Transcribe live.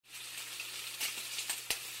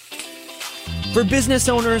For business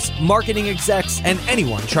owners, marketing execs, and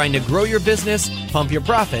anyone trying to grow your business, pump your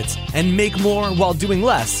profits, and make more while doing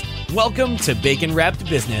less, welcome to Bacon Wrapped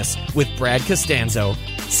Business with Brad Costanzo.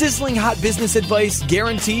 Sizzling hot business advice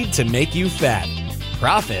guaranteed to make you fat.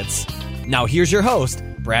 Profits? Now here's your host,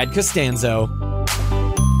 Brad Costanzo.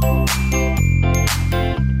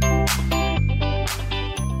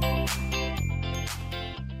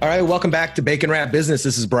 All right, welcome back to Bacon Wrap Business.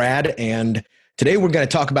 This is Brad, and today we're going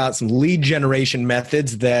to talk about some lead generation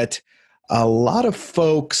methods that a lot of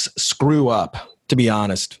folks screw up, to be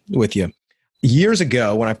honest with you. Years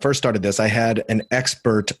ago, when I first started this, I had an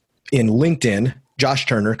expert in LinkedIn, Josh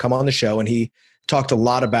Turner, come on the show, and he talked a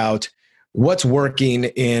lot about what's working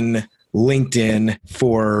in LinkedIn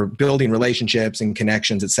for building relationships and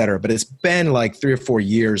connections, et cetera. But it's been like 3 or 4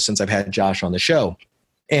 years since I've had Josh on the show.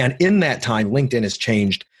 And in that time, LinkedIn has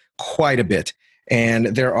changed quite a bit. And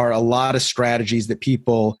there are a lot of strategies that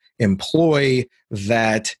people employ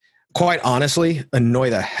that, quite honestly, annoy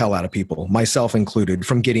the hell out of people, myself included,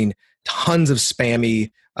 from getting tons of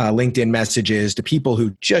spammy LinkedIn messages to people who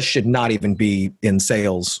just should not even be in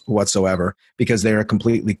sales whatsoever because they're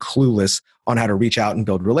completely clueless on how to reach out and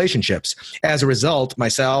build relationships. As a result,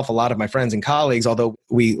 myself, a lot of my friends and colleagues, although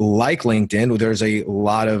we like LinkedIn, there's a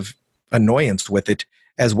lot of annoyance with it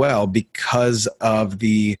as well because of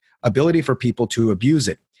the ability for people to abuse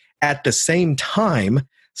it. At the same time,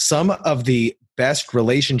 some of the best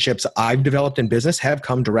relationships I've developed in business have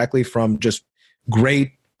come directly from just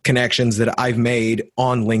great connections that I've made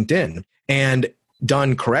on LinkedIn. And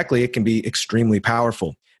done correctly, it can be extremely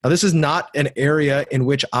powerful. Now, this is not an area in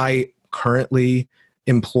which I currently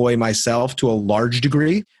employ myself to a large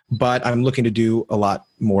degree, but I'm looking to do a lot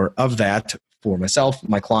more of that for myself,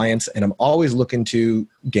 my clients, and I'm always looking to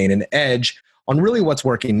gain an edge on really what's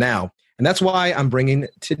working now. And that's why I'm bringing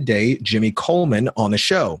today Jimmy Coleman on the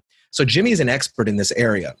show. So Jimmy is an expert in this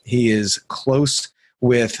area. He is close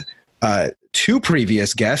with 2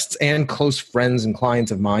 previous guests and close friends and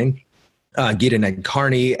clients of mine, Geeta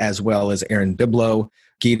Nagkarni, as well as Aaron Biblow.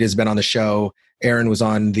 Geeta has been on the show. Aaron was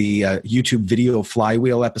on the YouTube video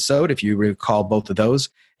flywheel episode, if you recall both of those.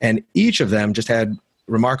 And each of them just had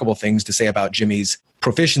remarkable things to say about Jimmy's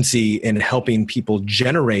proficiency in helping people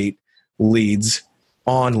generate leads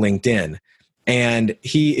on LinkedIn. And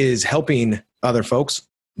he is helping other folks,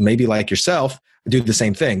 maybe like yourself, do the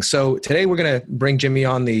same thing. So today we're going to bring Jimmy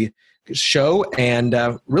on the show and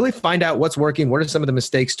really find out what's working, what are some of the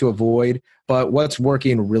mistakes to avoid, but what's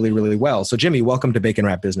working really, really well. So Jimmy, welcome to Bacon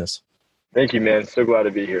Wrap Business. Thank you, man. So glad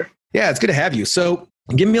to be here. Yeah, it's good to have you. So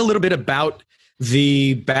give me a little bit about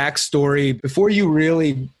the backstory before you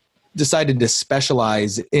really decided to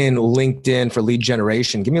specialize in LinkedIn for lead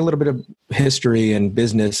generation. Give me a little bit of history and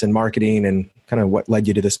business and marketing and kind of what led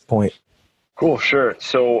you to this point. Cool, sure.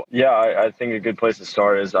 So yeah, I think a good place to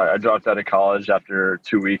start is I dropped out of college after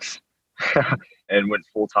 2 weeks and went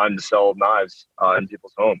full time to sell knives in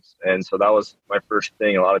people's homes. And so that was my first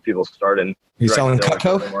thing. A lot of people start in you selling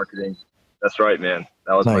Cutco marketing. That's right, man.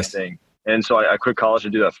 That was nice. My thing. And so I quit college to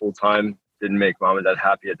do that full time. Didn't make mom and dad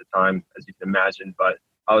happy at the time, as you can imagine, but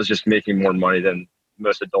I was just making more money than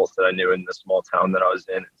most adults that I knew in the small town that I was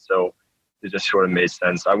in. So it just sort of made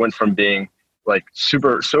sense. I went from being like so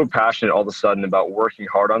passionate all of a sudden about working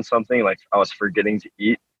hard on something, like I was forgetting to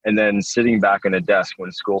eat, and then sitting back on a desk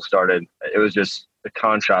when school started. It was just, the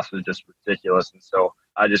contrast was just ridiculous. And so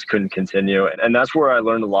I just couldn't continue. And that's where I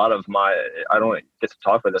learned a lot of I don't get to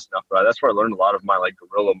talk about this enough, but that's where I learned a lot of my like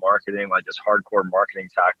guerrilla marketing, like just hardcore marketing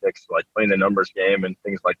tactics, like playing the numbers game and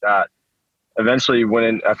things like that. Eventually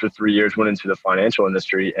after 3 years, went into the financial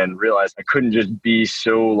industry and realized I couldn't just be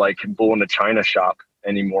so like bull in a china shop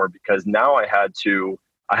anymore, because now I had to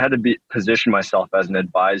position myself as an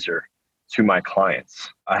advisor to my clients.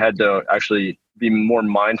 I had to actually be more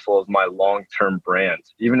mindful of my long-term brand,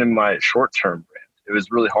 even in my short-term brand. It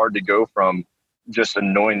was really hard to go from just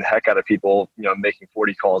annoying the heck out of people, making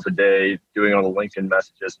 40 calls a day, doing all the LinkedIn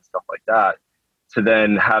messages and stuff like that, to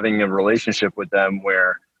then having a relationship with them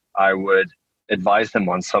where I would advise them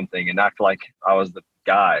on something and act like I was the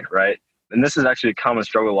guy, right? And this is actually a common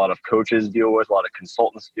struggle a lot of coaches deal with, a lot of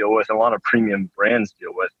consultants deal with, and a lot of premium brands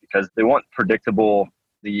deal with, because they want predictable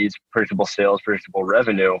leads, predictable sales, predictable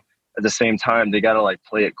revenue. At the same time, they got to like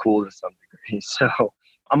play it cool to some degree. So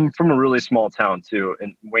I'm from a really small town too,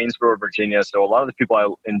 in Waynesboro, Virginia. So a lot of the people I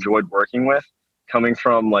enjoyed working with, coming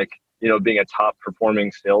from being a top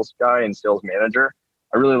performing sales guy and sales manager,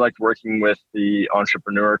 I really liked working with the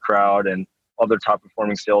entrepreneur crowd and other top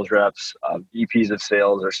performing sales reps, VPs of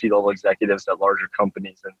sales or C-level executives at larger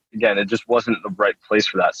companies. And again, it just wasn't the right place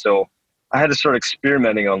for that. So I had to start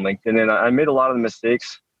experimenting on LinkedIn, and I made a lot of the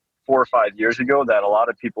mistakes 4 or 5 years ago that a lot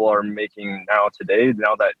of people are making now today,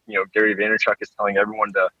 now that, Gary Vaynerchuk is telling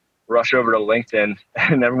everyone to rush over to LinkedIn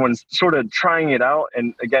and everyone's sort of trying it out.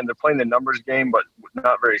 And again, they're playing the numbers game, but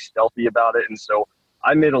not very stealthy about it. And so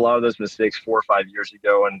I made a lot of those mistakes 4 or 5 years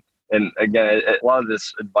ago. And again, a lot of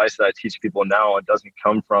this advice that I teach people now, it doesn't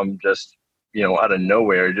come from just, out of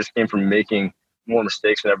nowhere. It just came from making more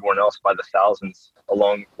mistakes than everyone else by the thousands a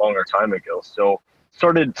longer time ago. So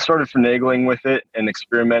started finagling with it and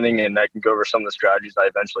experimenting, and I can go over some of the strategies I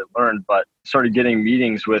eventually learned, but started getting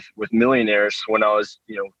meetings with millionaires when I was,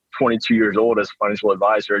 22 years old as a financial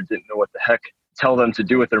advisor. Didn't know what the heck tell them to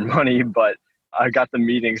do with their money, but I got the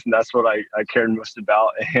meetings, and that's what I cared most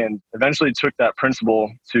about, and eventually took that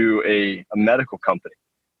principle to a medical company,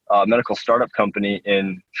 a medical startup company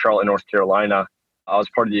in Charlotte, North Carolina. I was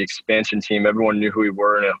part of the expansion team. Everyone knew who we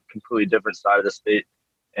were in a completely different side of the state,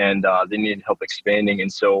 and they needed help expanding.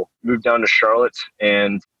 And so moved down to Charlotte,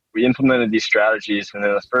 and we implemented these strategies. And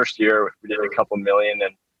then the first year, we did a couple million.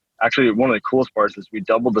 And actually, one of the coolest parts is we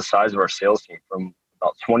doubled the size of our sales team from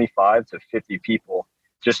about 25 to 50 people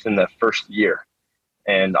just in the first year.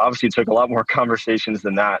 And obviously, it took a lot more conversations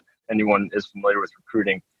than that. Anyone is familiar with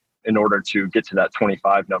recruiting in order to get to that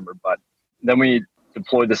 25 number. But then we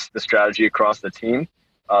deployed the strategy across the team.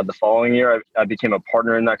 The following year, I became a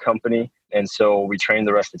partner in that company. And so we trained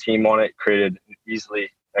the rest of the team on it, created easily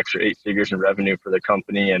extra 8 figures in revenue for the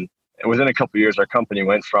company. And within a couple of years, our company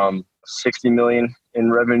went from 60 million in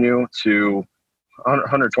revenue to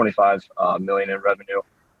 125 million in revenue.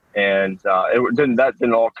 And that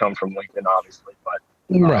didn't all come from LinkedIn, obviously, but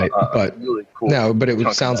but really cool. No, but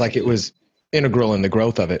it sounds like it was integral in the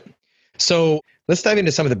growth of it. So let's dive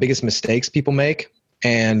into some of the biggest mistakes people make.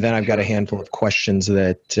 And then I've got a handful of questions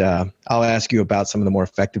that I'll ask you about some of the more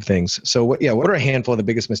effective things. So what are a handful of the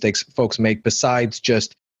biggest mistakes folks make besides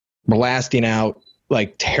just blasting out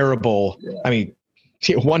like terrible? Yeah. I mean,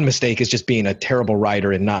 one mistake is just being a terrible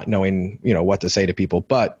writer and not knowing, what to say to people.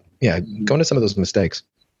 But go into some of those mistakes.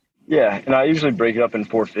 Yeah, and I usually break it up in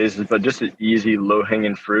 4 phases, but just an easy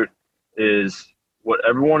low-hanging fruit is what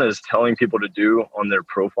everyone is telling people to do on their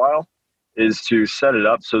profile is to set it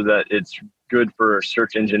up so that it's good for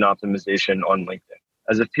search engine optimization on LinkedIn.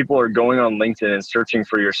 As if people are going on LinkedIn and searching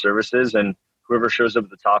for your services, and whoever shows up at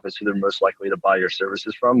the top is who they're most likely to buy your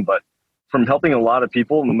services from. But from helping a lot of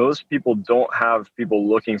people, most people don't have people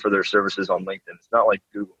looking for their services on LinkedIn. It's not like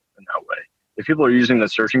Google in that way. If people are using the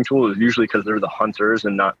searching tool, it's usually because they're the hunters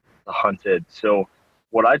and not the hunted. So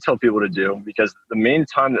what I tell people to do, because the main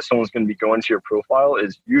time that someone's going to be going to your profile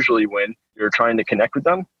is usually when you're trying to connect with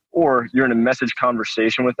them, or you're in a message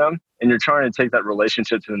conversation with them and you're trying to take that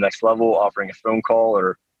relationship to the next level, offering a phone call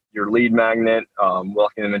or your lead magnet,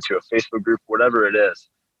 welcoming them into a Facebook group, whatever it is.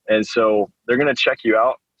 And so they're going to check you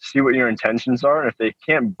out, see what your intentions are. And if they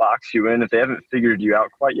can't box you in, if they haven't figured you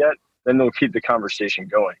out quite yet, then they'll keep the conversation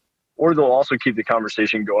going. Or they'll also keep the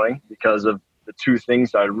conversation going because of the 2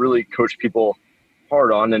 things that I really coach people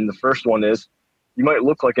hard on. And the first one is you might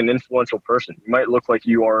look like an influential person. You might look like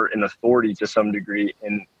you are an authority to some degree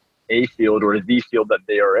in a field or the field that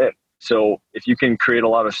they are in. So if you can create a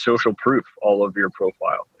lot of social proof all over your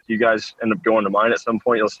profile, if you guys end up going to mine at some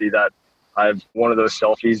point, you'll see that I have one of those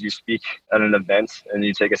selfies. You speak at an event and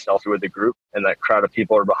you take a selfie with the group and that crowd of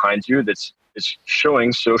people are behind you. It's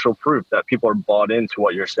showing social proof that people are bought into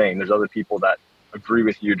what you're saying. There's other people that agree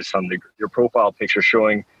with you to some degree. Your profile picture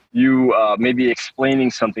showing you maybe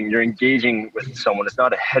explaining something, you're engaging with someone. It's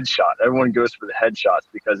not a headshot. Everyone goes for the headshots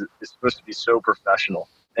because it's supposed to be so professional.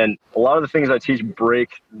 And a lot of the things I teach break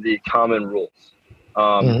the common rules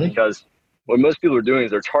because what most people are doing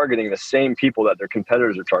is they're targeting the same people that their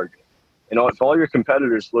competitors are targeting. If all your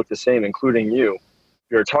competitors look the same, including you,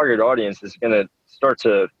 your target audience is going to start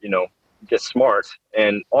to, get smart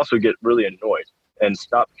and also get really annoyed and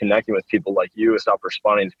stop connecting with people like you and stop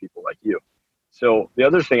responding to people like you. So the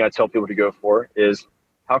other thing I tell people to go for is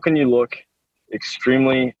how can you look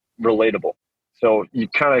extremely relatable? So you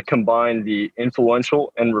kind of combine the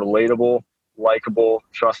influential and relatable, likable,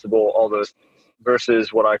 trustable, all those things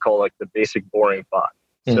versus what I call like the basic boring bot.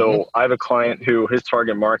 So I have a client who his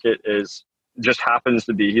target market happens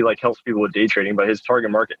to be, he helps people with day trading, but his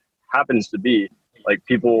target market happens to be like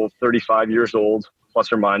people 35 years old,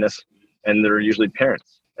 plus or minus, and they're usually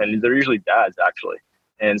parents and they're usually dads actually.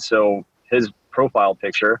 And so his profile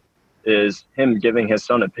picture is him giving his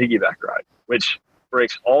son a piggyback ride, which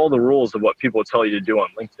breaks all the rules of what people tell you to do on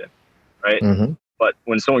LinkedIn, right? But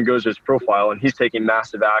when someone goes to his profile and he's taking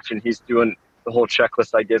massive action, he's doing the whole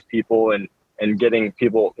checklist I give people and getting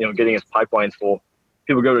people, getting his pipeline full.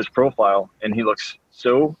 People go to his profile and he looks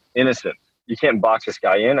so innocent. You can't box this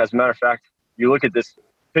guy in. As a matter of fact, you look at this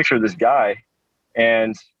picture this guy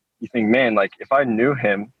and you think, man, like if I knew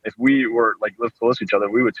him, if we were like lived close to each other,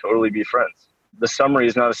 we would totally be friends. The summary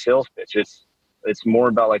is not a sales pitch. It's more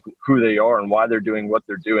about like who they are and why they're doing what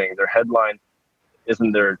they're doing. Their headline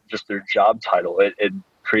isn't just their job title. It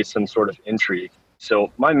creates some sort of intrigue.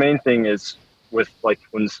 So my main thing is with like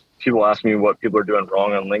when people ask me what people are doing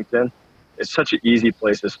wrong on LinkedIn, it's such an easy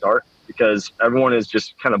place to start because everyone is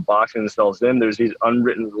just kind of boxing themselves in. There's these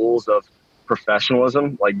unwritten rules of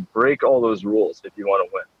professionalism. Like break all those rules if you want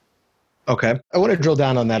to win. Okay. I want to drill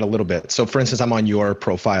down on that a little bit. So for instance, I'm on your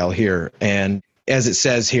profile here, and as it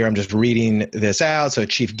says here, I'm just reading this out. So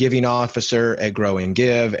Chief Giving Officer at Grow and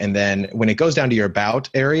Give. And then when it goes down to your about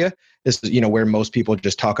area, this is, where most people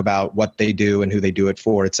just talk about what they do and who they do it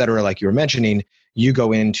for, et cetera. Like you were mentioning, you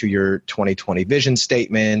go into your 2020 vision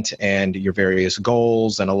statement and your various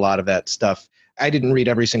goals and a lot of that stuff. I didn't read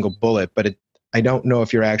every single bullet, but I don't know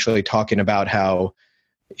if you're actually talking about how,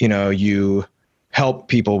 you help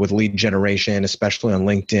people with lead generation, especially on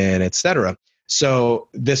LinkedIn, et cetera. So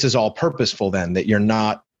this is all purposeful then, that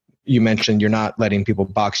you mentioned you're not letting people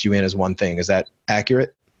box you in as one thing. Is that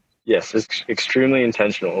accurate? Yes, it's extremely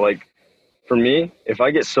intentional. Like for me, if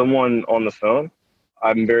I get someone on the phone,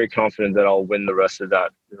 I'm very confident that I'll win the rest of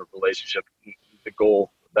that relationship. The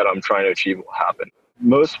goal that I'm trying to achieve will happen.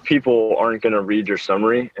 Most people aren't going to read your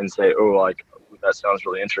summary and say, oh, like that sounds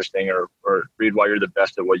really interesting, or read why you're the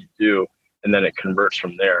best at what you do. And then it converts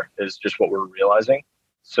from there is just what we're realizing.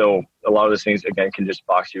 So a lot of those things, again, can just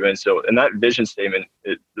box you in. So in that vision statement,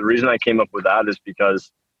 the reason I came up with that is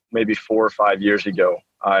because maybe 4 or 5 years ago,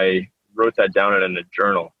 I wrote that down in a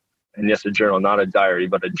journal. And yes, a journal, not a diary,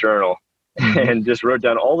 but a journal. Mm-hmm. And just wrote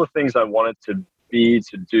down all the things I wanted to be,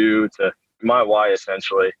 to do, to my why,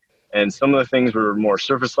 essentially. And some of the things were more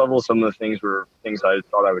surface level. Some of the things were things I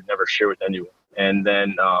thought I would never share with anyone. And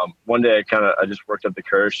then one day I just worked up the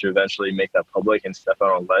courage to eventually make that public and step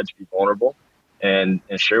out on a ledge, be vulnerable, and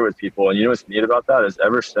share with people. And what's neat about that is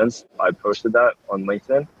ever since I posted that on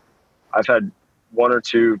LinkedIn, I've had 1 or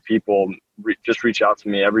 2 people just reach out to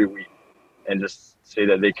me every week and just say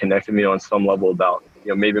that they connected me on some level about,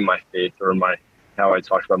 maybe my faith or how I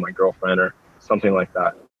talked about my girlfriend or something like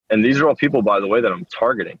that. And these are all people, by the way, that I'm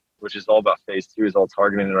targeting, which is all about phase 2, is all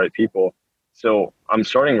targeting the right people. So I'm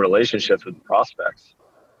starting relationships with prospects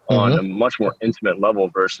on a much more intimate level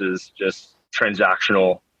versus just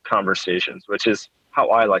transactional conversations, which is how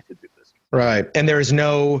I like to do this. Right. And there is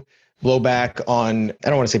no blowback on, I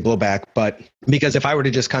don't want to say blowback, but because if I were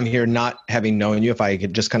to just come here not having known you, if I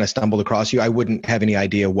could just kind of stumbled across you, I wouldn't have any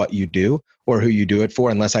idea what you do or who you do it for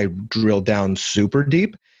unless I drill down super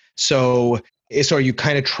deep. So are you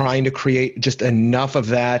kind of trying to create just enough of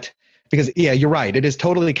that? Because, yeah, you're right. It is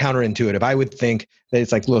totally counterintuitive. I would think that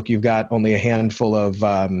it's like, look, you've got only a handful of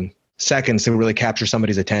seconds to really capture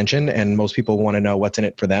somebody's attention, and most people want to know what's in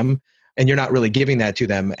it for them, and you're not really giving that to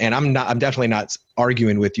them. And I'm definitely not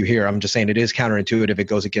arguing with you here. I'm just saying it is counterintuitive. It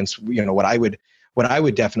goes against what I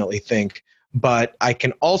would definitely think. But I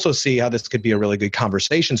can also see how this could be a really good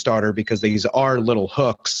conversation starter because these are little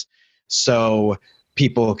hooks. So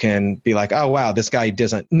people can be like, oh, wow, this guy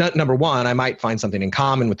doesn't, number one, I might find something in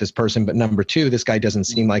common with this person. But number 2, this guy doesn't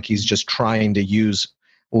seem like he's just trying to use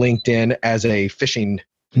LinkedIn as a fishing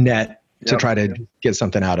net to try to get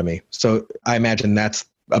something out of me. So I imagine that's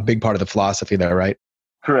a big part of the philosophy there, right?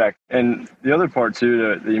 Correct. And the other part too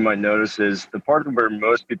that you might notice is the part where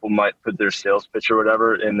most people might put their sales pitch or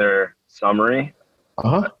whatever in their summary.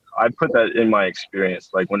 I put that in my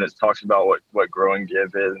experience. Like when it talks about what Grow and Give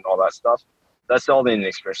is and all that stuff, that's all in the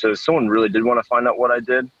experience. So if someone really did want to find out what I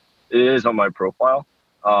did, it is on my profile.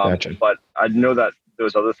 Gotcha. But I know that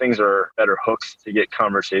those other things are better hooks to get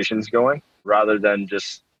conversations going rather than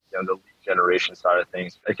just the lead generation side of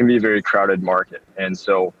things. It can be a very crowded market. And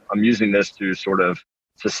so I'm using this to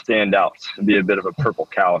to stand out and be a bit of a purple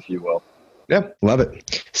cow, if you will. Yep, love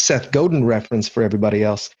it. Seth Godin reference for everybody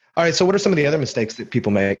else. All right, so what are some of the other mistakes that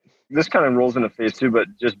people make? This kind of rolls into phase 2, but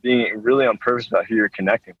just being really on purpose about who you're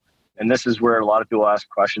connecting with. And this is where a lot of people ask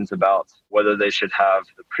questions about whether they should have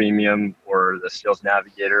the premium or the sales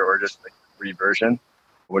navigator or just the free version,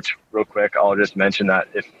 which real quick, I'll just mention that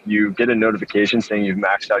if you get a notification saying you've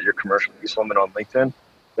maxed out your commercial use limit on LinkedIn,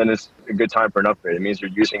 then it's a good time for an upgrade. It means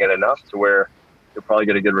you're using it enough to where you'll probably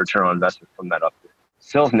get a good return on investment from that upgrade.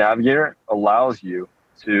 Sales Navigator allows you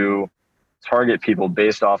to target people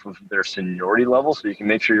based off of their seniority level, so you can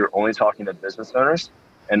make sure you're only talking to business owners.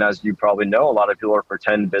 And as you probably know, a lot of people are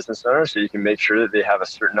pretend business owners, so you can make sure that they have a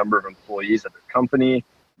certain number of employees at their company.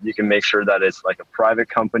 You can make sure that it's like a private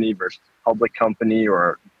company versus a public company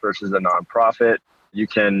or versus a nonprofit. You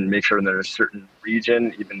can make sure that there's a certain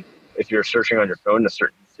region, even if you're searching on your phone, a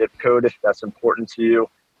certain zip code, if that's important to you.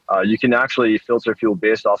 You can actually filter people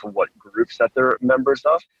based off of what groups that they're members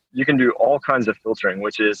of. You can do all kinds of filtering,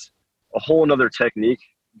 which is a whole another technique.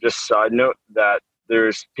 Just side note that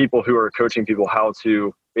there's people who are coaching people how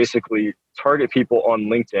to basically target people on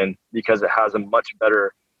LinkedIn because it has a much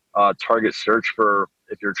better target search for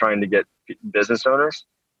if you're trying to get business owners,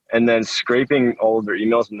 and then scraping all of their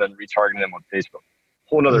emails and then retargeting them on Facebook.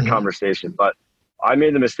 Whole nother conversation. But I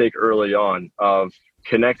made the mistake early on of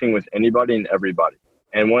connecting with anybody and everybody.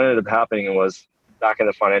 And what ended up happening was, back in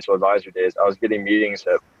the financial advisor days, I was getting meetings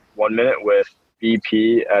at 1 minute with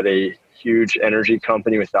BP at a huge energy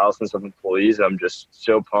company with thousands of employees. I'm just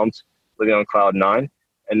so pumped, living on cloud nine.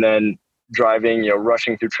 And then driving,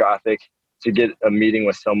 rushing through traffic to get a meeting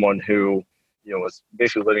with someone who, was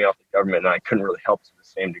basically living off the government, and I couldn't really help to the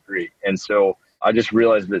same degree. And so I just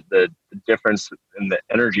realized that the difference in the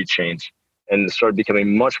energy change, and started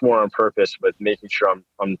becoming much more on purpose with making sure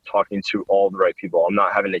I'm talking to all the right people. I'm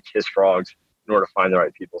not having to kiss frogs in order to find the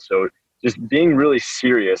right people. So just being really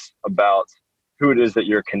serious about who it is that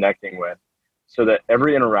you're connecting with, so that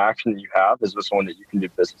every interaction that you have is with someone that you can do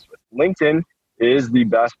business with. LinkedIn is the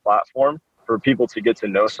best platform for people to get to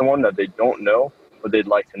know someone that they don't know, but they'd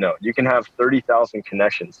like to know. You can have 30,000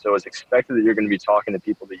 connections. So it's expected that you're going to be talking to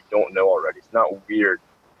people that you don't know already. It's not weird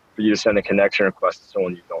for you to send a connection request to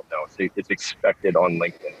someone you don't know. It's expected on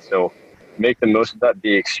LinkedIn. So make the most of that.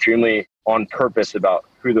 Be extremely on purpose about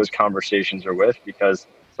who those conversations are with, because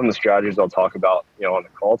some of the strategies I'll talk about, on the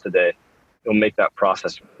call today, it'll make that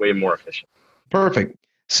process way more efficient. Perfect.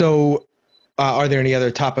 So are there any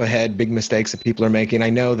other top of head big mistakes that people are making?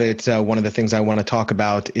 I know that one of the things I want to talk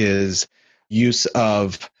about is use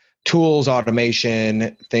of tools,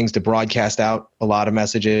 automation, things to broadcast out a lot of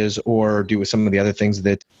messages, or do with some of the other things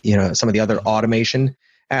that, some of the other automation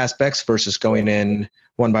aspects versus going in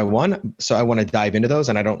one by one. So I want to dive into those.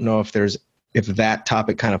 And I don't know if that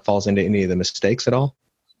topic kind of falls into any of the mistakes at all.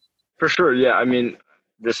 For sure. Yeah. I mean,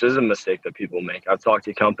 this is a mistake that people make. I've talked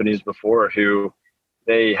to companies before who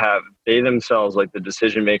they themselves, like the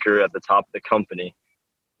decision maker at the top of the company,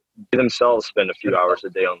 they themselves spend a few hours a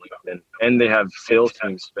day on LinkedIn, and they have sales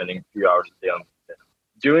teams spending a few hours a day on LinkedIn,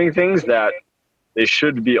 doing things that they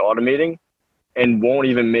should be automating and won't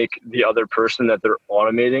even make the other person that they're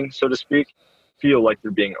automating, so to speak, feel like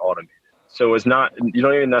they're being automated. So you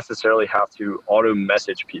don't even necessarily have to auto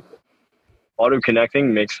message people. Auto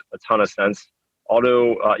connecting makes a ton of sense.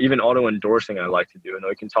 Even auto endorsing, I like to do. And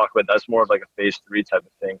we can talk about that's more of like a phase 3 type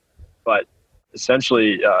of thing. But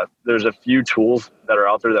essentially, there's a few tools that are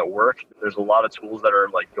out there that work. There's a lot of tools that are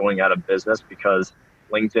like going out of business because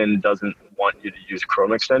LinkedIn doesn't want you to use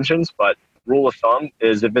Chrome extensions. But rule of thumb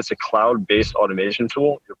is, if it's a cloud-based automation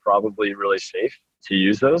tool, you're probably really safe to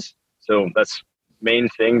use those. So that's main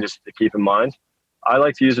thing just to keep in mind. I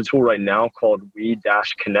like to use a tool right now called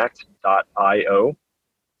we-connect.io.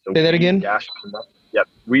 So say that again?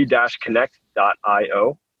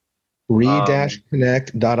 we-connect.io.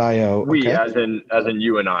 We-connect.io. We, okay. as in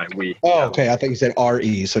you and I, we. Oh, okay. I thought you said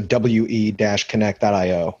RE, so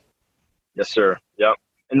we-connect.io. Yes, sir. Yep.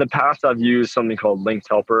 In the past, I've used something called Linked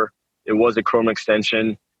Helper. It was a Chrome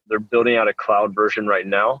extension. They're building out a cloud version right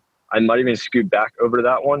now. I might even scoot back over to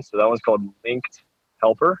that one. So that one's called Linked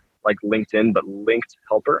Helper, like LinkedIn, but Linked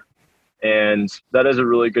Helper. And that is a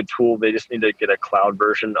really good tool. They just need to get a cloud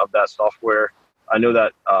version of that software. I know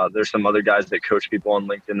that there's some other guys that coach people on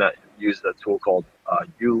LinkedIn that use a tool called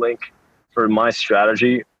Ulink. For my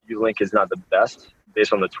strategy, Ulink is not the best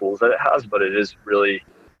based on the tools that it has, but it is really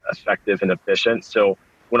effective and efficient. So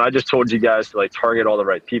when I just told you guys to like target all the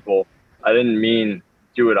right people, I didn't mean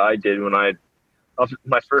do what I did when my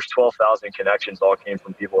first 12,000 connections all came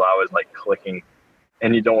from people I was like clicking,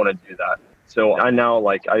 and you don't want to do that. So I now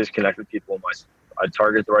I just connect with people in my sleep. I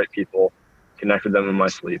target the right people, connect with them in my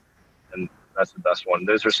sleep, and that's the best one.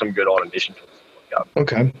 Those are some good automation tools to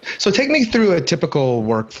look at. Okay. So take me through a typical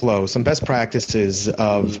workflow, some best practices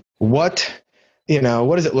of what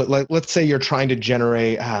does it look like? Let's say you're trying to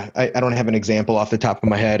generate, I don't have an example off the top of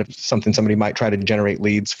my head of something somebody might try to generate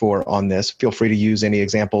leads for on this. Feel free to use any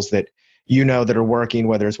examples that that are working,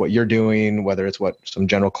 whether it's what you're doing, whether it's what some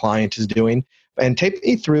general client is doing, and take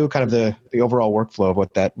me through kind of the overall workflow of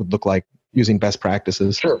what that would look like using best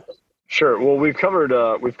practices. Sure. Well, we've covered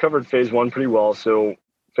phase 1 pretty well. So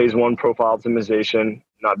phase 1, profile optimization,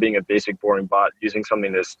 not being a basic boring bot, using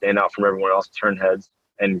something to stand out from everyone else, turn heads,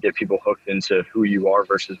 and get people hooked into who you are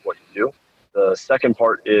versus what you do. The second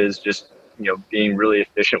part is just, being really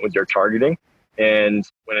efficient with your targeting, and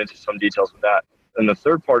went into some details with that. And the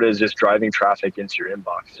third part is just driving traffic into your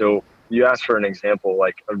inbox. So you asked for an example,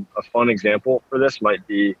 like a fun example for this might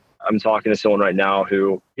be, I'm talking to someone right now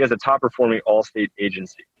who he has a top performing Allstate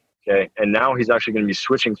agency. Okay. And now he's actually going to be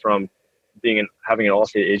switching from having an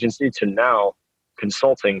Allstate agency to now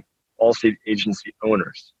consulting Allstate agency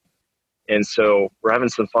owners. And so we're having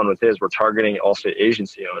some fun with his. We're targeting Allstate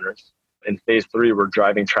agency owners. In phase 3, we're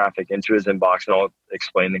driving traffic into his inbox, and I'll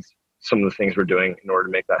explain some of the things we're doing in order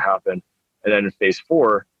to make that happen. And then in phase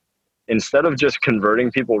 4, instead of just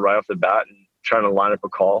converting people right off the bat and trying to line up a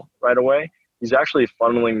call right away, he's actually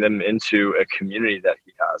funneling them into a community that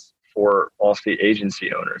he has for Allstate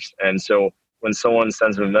agency owners. And so when someone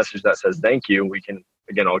sends him a message that says thank you, we can,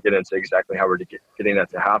 again, I'll get into exactly how we're getting that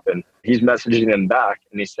to happen. He's messaging them back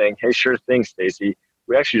and he's saying, hey, sure thing, Stacy.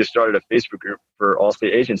 We actually just started a Facebook group for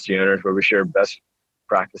Allstate agency owners where we share best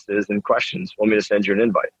practices and questions. Want me to send you an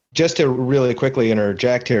invite? Just to really quickly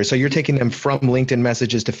interject here. So you're taking them from LinkedIn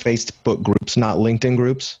messages to Facebook groups, not LinkedIn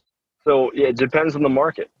groups? So yeah, it depends on the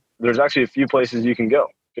market. There's actually a few places you can go.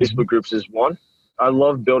 Facebook groups is one. I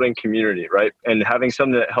love building community, right? And having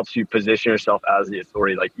something that helps you position yourself as the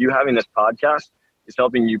authority. Like you having this podcast is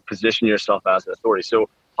helping you position yourself as an authority. So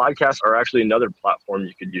podcasts are actually another platform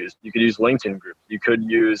you could use. You could use LinkedIn groups. You could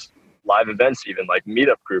use live events, even like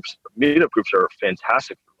meetup groups. Meetup groups are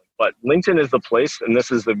fantastic. But LinkedIn is the place, and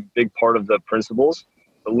this is a big part of the principles.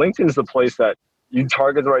 But LinkedIn is the place that you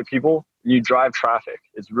target the right people, and you drive traffic.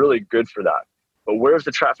 It's really good for that. But where's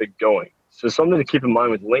the traffic going? So something to keep in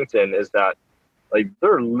mind with LinkedIn is that like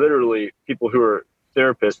there are literally people who are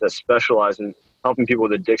therapists that specialize in helping people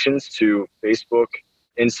with addictions to Facebook,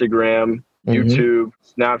 Instagram, YouTube,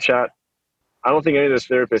 Snapchat. I don't think any of those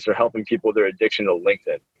therapists are helping people with their addiction to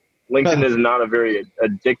LinkedIn. LinkedIn is not a very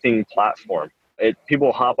addicting platform.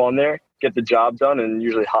 People hop on there, get the job done, and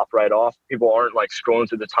usually hop right off. People aren't like scrolling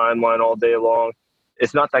through the timeline all day long.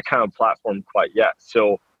 It's not that kind of platform quite yet.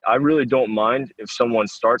 So I really don't mind if someone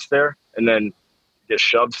starts there and then gets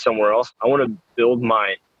shoved somewhere else. I want to build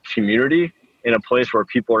my community in a place where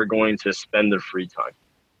people are going to spend their free time,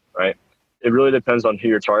 right? It really depends on who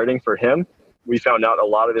you're targeting. For him, we found out a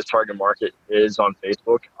lot of his target market is on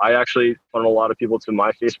Facebook. I actually funnel a lot of people to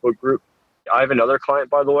my Facebook group. I have another client,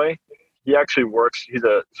 by the way. He actually he's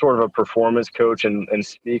a sort of a performance coach and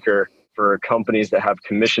speaker for companies that have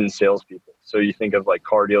commissioned salespeople. So you think of like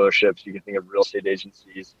car dealerships, you can think of real estate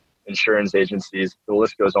agencies, insurance agencies, the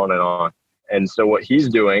list goes on and on. And so what he's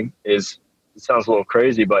doing is, it sounds a little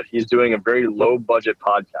crazy, but he's doing a very low budget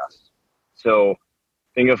podcast. So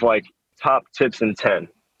think of like top tips in 10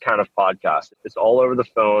 kind of podcast. It's all over the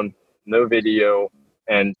phone, no video,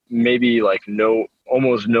 and maybe like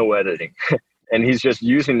almost no editing. And he's just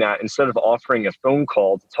using that instead of offering a phone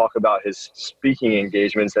call to talk about his speaking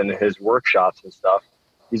engagements and his workshops and stuff.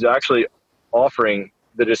 He's actually offering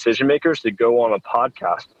the decision makers to go on a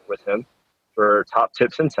podcast with him for top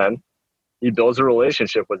tips in 10. He builds a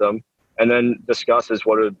relationship with them and then discusses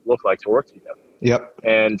what it would look like to work together. Yep.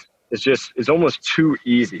 And it's almost too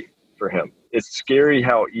easy for him. It's scary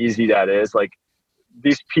how easy that is. Like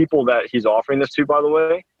these people that he's offering this to, by the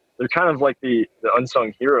way, they're kind of like the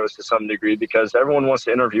unsung heroes to some degree because everyone wants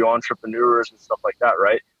to interview entrepreneurs and stuff like that,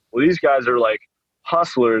 right? Well, these guys are like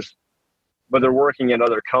hustlers, but they're working at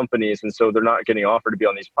other companies, and so they're not getting offered to be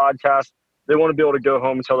on these podcasts. They want to be able to go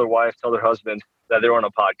home and tell their wife, tell their husband that they're on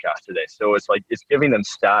a podcast today. So it's like it's giving them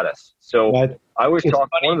status. So I always talk,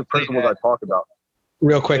 one of the principles I talk about.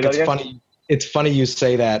 Real quick, it's funny. It's funny you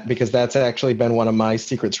say that because that's actually been one of my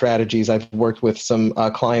secret strategies. I've worked with some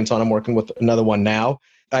clients on. I'm working with another one now.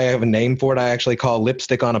 I have a name for it. I actually call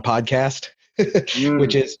lipstick on a podcast,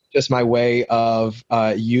 which is just my way of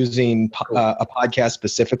using a podcast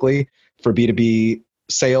specifically for B2B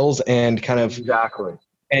sales and kind of exactly.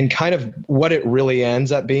 And kind of what it really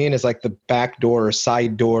ends up being is like the backdoor or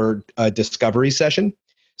side door discovery session.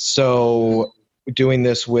 So doing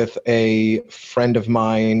this with a friend of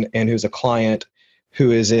mine and who's a client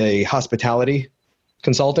who is a hospitality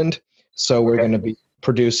consultant. So we're going to be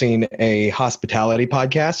producing a hospitality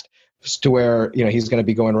podcast to where, he's going to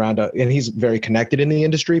be going around and he's very connected in the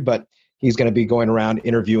industry, but he's going to be going around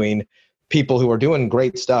interviewing people who are doing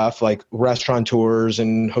great stuff like restaurateurs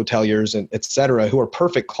and hoteliers and et cetera, who are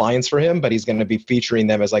perfect clients for him, but he's going to be featuring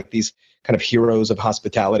them as like these kind of heroes of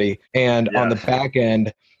hospitality. And on the back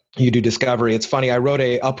end, you do discovery. It's funny.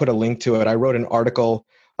 I'll put a link to it. I wrote an article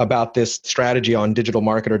about this strategy on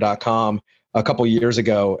digitalmarketer.com a couple years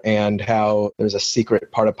ago and how there's a secret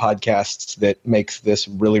part of podcasts that makes this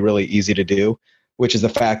really, really easy to do, which is the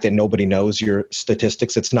fact that nobody knows your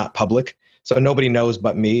statistics. It's not public. So nobody knows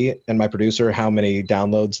but me and my producer how many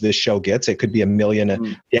downloads this show gets. It could be 1 million a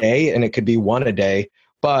day and it could be 1 a day.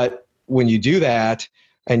 But when you do that,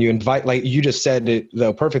 and you invite, like you just said it,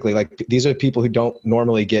 though, perfectly, like these are people who don't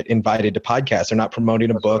normally get invited to podcasts. They're not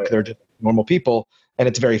promoting a book. Right. They're just normal people, and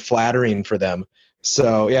it's very flattering for them.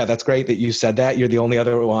 So yeah, that's great that you said that. You're the only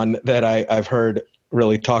other one that I've heard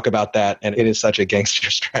really talk about that, and it is such a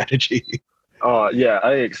gangster strategy. Oh yeah,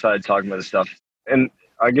 I get excited talking about this stuff, and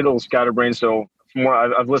I get a little scatterbrained. So from what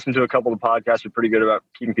I've listened to a couple of podcasts, are pretty good about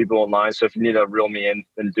keeping people in line. So if you need to reel me in,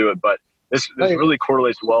 then do it. But this really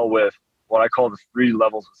correlates well with what I call the 3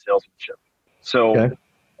 levels of salesmanship. So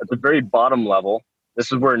at the very bottom level,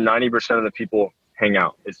 this is where 90% of the people hang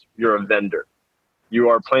out. You're a vendor. You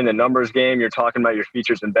are playing the numbers game. You're talking about your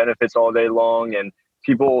features and benefits all day long. And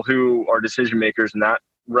people who are decision makers in that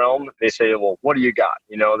realm, they say, well, what do you got?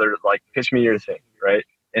 They're like, pitch me your thing, right?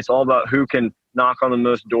 It's all about who can knock on the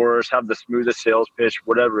most doors, have the smoothest sales pitch,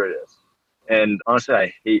 whatever it is. And honestly,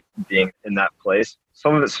 I hate being in that place.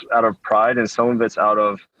 Some of it's out of pride, and some of it's out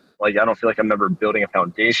of, like, I don't feel like I'm ever building a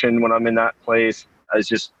foundation when I'm in that place. It's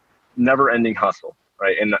just never-ending hustle,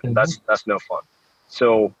 right? And that's no fun.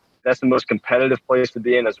 So that's the most competitive place to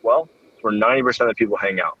be in as well. It's where 90% of people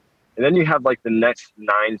hang out. And then you have like the next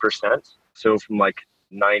 9%. So from like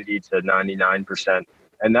 90 to 99%.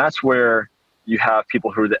 And that's where you have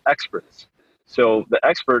people who are the experts. So the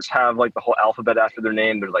experts have like the whole alphabet after their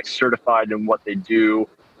name. They're like certified in what they do.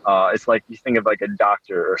 It's like you think of like a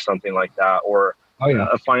doctor or something like that, or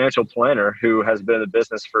a financial planner who has been in the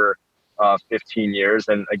business for 15 years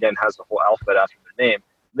and again has the whole alphabet after their name.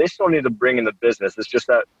 They still need to bring in the business. It's just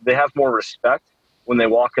that they have more respect when they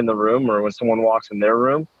walk in the room or when someone walks in their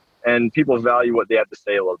room, and people value what they have to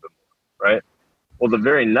say a little bit more, right? Well, the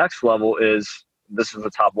very next level this is the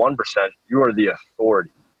top 1%. You are the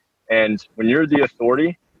authority. And when you're the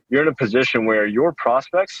authority, you're in a position where your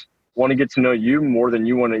prospects want to get to know you more than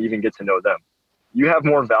you want to even get to know them. You have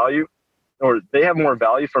more value, or they have more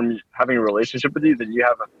value from having a relationship with you than you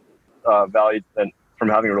have value from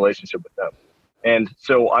having a relationship with them. And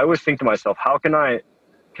so I always think to myself, how can I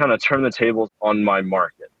kind of turn the tables on my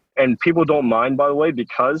market? And people don't mind, by the way,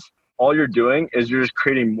 because all you're doing is you're just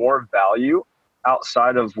creating more value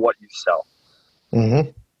outside of what you sell. Mm-hmm.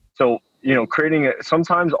 So,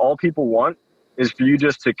 sometimes all people want is for you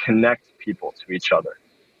just to connect people to each other.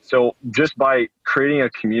 So just by creating a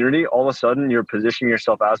community, all of a sudden you're positioning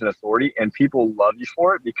yourself as an authority, and people love you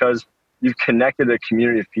for it because you've connected a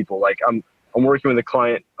community of people. Like I'm working with a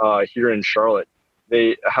client here in Charlotte.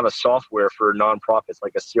 They have a software for nonprofits,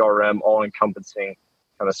 like a CRM, all-encompassing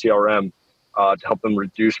kind of CRM, to help them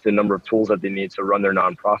reduce the number of tools that they need to run their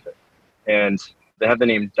nonprofit. And they have the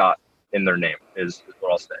name DOT in their name, is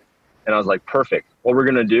what I'll say. And I was like, perfect. What we're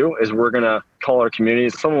going to do is we're going to call our community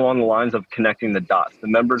something along the lines of connecting the dots. The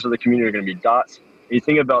members of the community are going to be dots. And you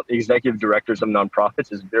think about executive directors of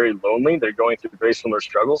nonprofits is very lonely. They're going through very similar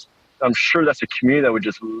struggles. I'm sure that's a community that would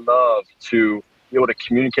just love to be able to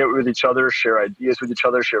communicate with each other, share ideas with each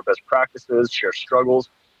other, share best practices, share struggles,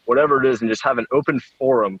 whatever it is, and just have an open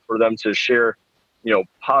forum for them to share,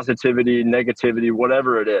 positivity, negativity,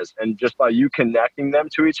 whatever it is. And just by you connecting them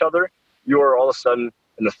to each other, you are all of a sudden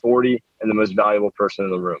an authority and the most valuable person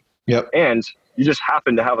in the room. Yep. And you just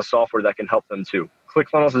happen to have a software that can help them too.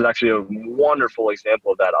 ClickFunnels is actually a wonderful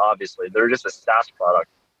example of that, obviously. They're just a SaaS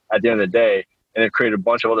product at the end of the day, and they've created a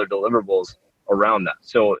bunch of other deliverables around that.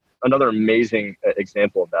 So another amazing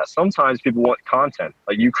example of that. Sometimes people want content.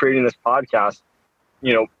 Like you creating this podcast,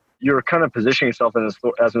 you're kind of positioning yourself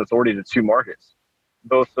as an authority to 2 markets.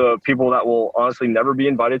 Both the people that will honestly never be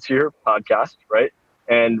invited to your podcast, right?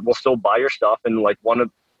 And will still buy your stuff and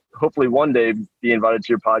hopefully one day be invited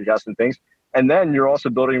to your podcast and things. And then you're also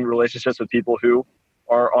building relationships with people who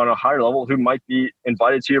are on a higher level who might be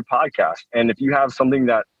invited to your podcast. And if you have something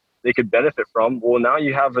that they could benefit from, well, now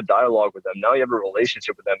you have a dialogue with them. Now you have a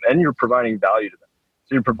relationship with them, and you're providing value to them.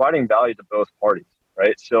 So you're providing value to both parties,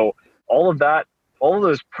 right? So all of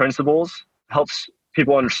those principles helps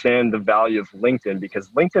people understand the value of LinkedIn, because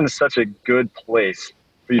LinkedIn is such a good place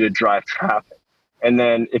for you to drive traffic. And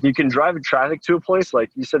then if you can drive traffic to a place,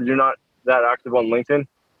 like you said, you're not that active on LinkedIn,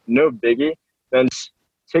 no biggie, then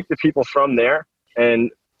take the people from there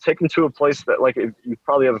and take them to a place that, like, if you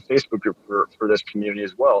probably have a Facebook group for this community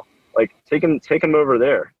as well. Like take them over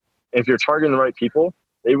there. If you're targeting the right people,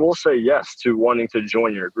 they will say yes to wanting to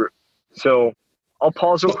join your group. So I'll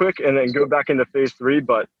pause real quick and then go back into phase 3,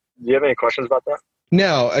 but do you have any questions about that?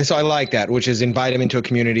 No, so I like that, which is invite them into a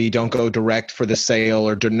community. Don't go direct for the sale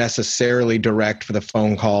or necessarily direct for the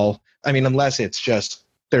phone call. I mean, unless it's just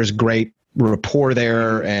there's great rapport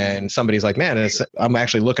there and somebody's like, man, I'm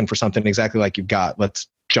actually looking for something exactly like you've got. Let's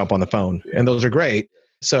jump on the phone. And those are great.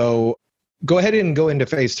 So go ahead and go into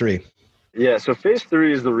phase 3. Yeah, so phase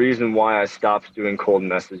three is the reason why I stopped doing cold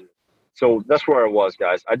messages. So that's where I was,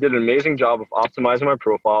 guys. I did an amazing job of optimizing my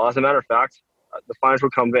profile. As a matter of fact, the financial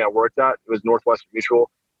company I worked at, it was Northwestern Mutual.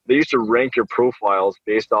 They used to rank your profiles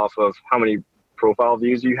based off of how many profile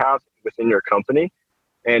views you have within your company.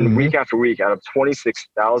 And Mm-hmm. week after week, out of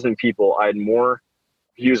 26,000 people, I had more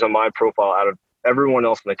views on my profile out of everyone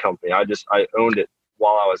else in the company. I owned it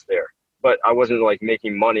while I was there. But I wasn't like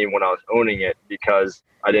making money when I was owning it because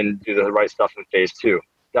I didn't do the right stuff in phase two.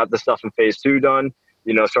 Got the stuff in phase two done,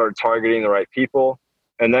 started targeting the right people.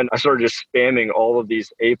 And then I started just spamming all of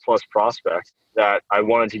these A plus prospects that I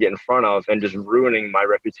wanted to get in front of and just ruining my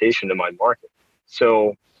reputation in my market.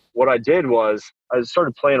 So what I did was I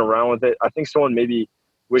started playing around with it. I think someone maybe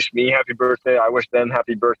wished me happy birthday. I wished them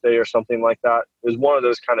happy birthday or something like that. It was one of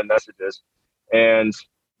those kind of messages. And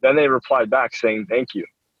then they replied back saying, thank you.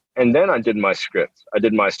 And then I did my script. I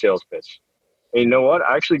did my sales pitch. And you know what?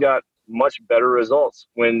 I actually got much better results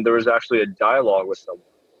when there was actually a dialogue with someone.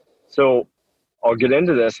 So I'll get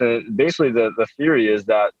into this. And basically the theory is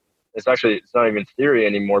that it's not even theory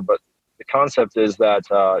anymore, but the concept is that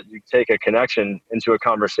you take a connection into a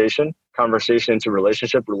conversation into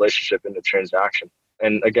relationship into transaction.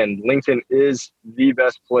 And again, LinkedIn is the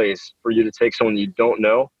best place for you to take someone you don't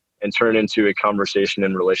know and turn into a conversation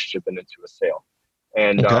and relationship and into a sale.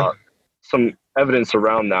 And Okay. some evidence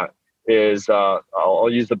around that is I'll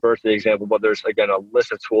use the birthday example, but there's, again, a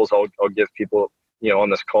list of tools I'll give people on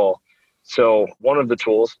this call. So one of the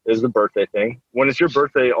tools is the birthday thing. When it's your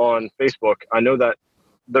birthday on Facebook, I know that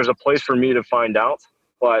there's a place for me to find out,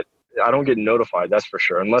 but I don't get notified, that's for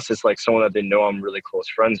sure, unless it's like someone that they know I'm really close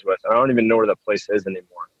friends with. I don't even know where that place is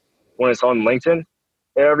anymore. When it's on LinkedIn,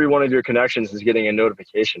 every one of your connections is getting a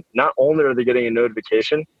notification. Not only are they getting a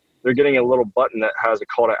notification, they're getting a little button that has a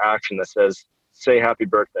call to action that says, say happy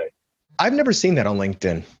birthday. I've never seen that on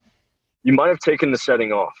LinkedIn. You might have taken the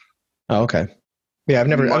setting off. Oh, okay. Yeah,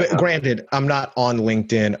 granted, I'm not on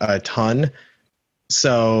LinkedIn a ton,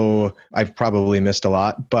 so I've probably missed a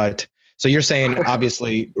lot. But so you're saying,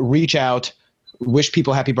 obviously, reach out, wish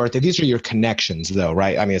people happy birthday. These are your connections, though,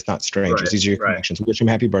 right? I mean, it's not strangers. Right, These are your connections. Wish them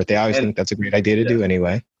happy birthday. I always think that's a great idea to do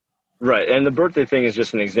anyway. Right. And the birthday thing is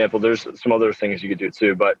just an example. There's some other things you could do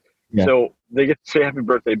too. But So they get to say happy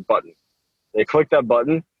birthday button. They click that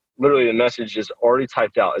button. Literally, the message is already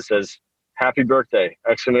typed out. It says happy birthday,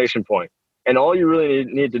 exclamation point. And all you really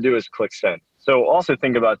need to do is click send. So also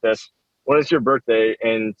think about this. When it's your birthday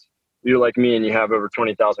and you're like me and you have over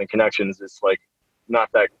 20,000 connections, it's like not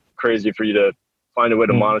that crazy for you to find a way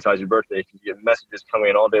to monetize your birthday. You get messages coming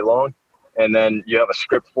in all day long, and then you have a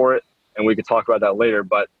script for it, and we could talk about that later.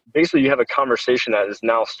 But basically, you have a conversation that is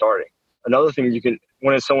now starting. Another thing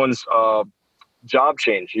when it's someone's job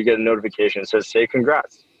change, you get a notification that says, say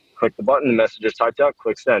congrats. Click the button, the message is typed out,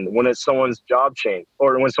 click send. When it's someone's job change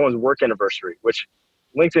or when someone's work anniversary, which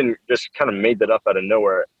LinkedIn just kind of made that up out of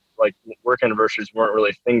nowhere. Like work anniversaries weren't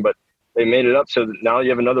really a thing, but they made it up so that now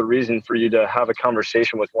you have another reason for you to have a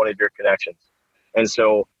conversation with one of your connections. And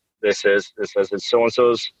so this says it's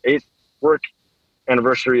so-and-so's 8th work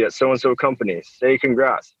anniversary at so-and-so company. Say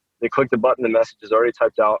congrats. They click the button, the message is already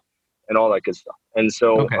typed out and all that good stuff. And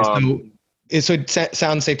so, so it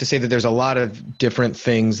sounds safe to say that there's a lot of different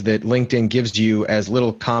things that LinkedIn gives you as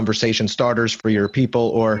little conversation starters for your people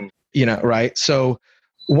or, right? So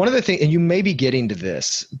one of the things, and you may be getting to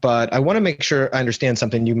this, but I want to make sure I understand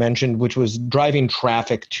something you mentioned, which was driving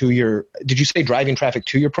traffic did you say driving traffic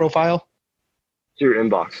to your profile? To your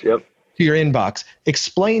inbox, yep. To your inbox.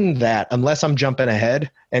 Explain that, unless I'm jumping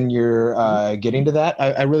ahead and you're getting to that.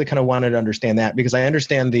 I really kind of wanted to understand that because I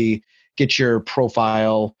understand get your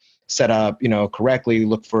profile set up, correctly,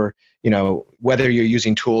 look for, whether you're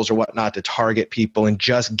using tools or whatnot to target people and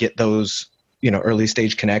just get those, early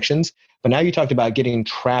stage connections. But now you talked about getting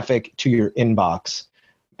traffic to your inbox,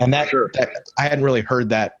 and that I hadn't really heard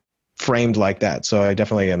that framed like that. So I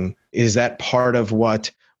definitely am. Is that part of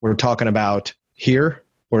what we're talking about here?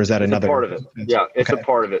 Or is that another part of it? Yeah, it's a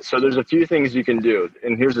part of it. So there's a few things you can do.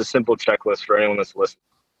 And here's a simple checklist for anyone that's listening.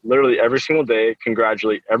 Literally every single day,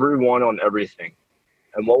 congratulate everyone on everything.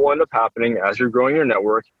 And what will end up happening as you're growing your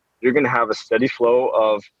network, you're going to have a steady flow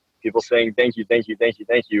of people saying, thank you, thank you, thank you,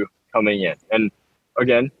 thank you, coming in. And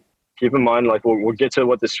again, keep in mind, like we'll get to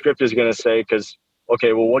what the script is going to say because,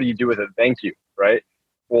 okay, well, what do you do with a thank you, right?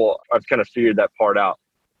 Well, I've kind of figured that part out.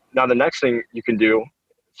 Now, the next thing you can do,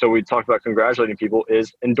 so we talked about congratulating people,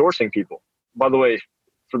 is endorsing people. By the way,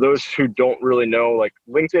 for those who don't really know, like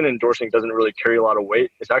LinkedIn endorsing doesn't really carry a lot of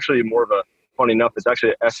weight. It's actually more of funny enough, it's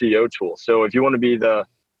actually an SEO tool. So if you want to be the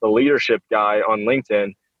leadership guy on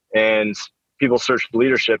LinkedIn and people search for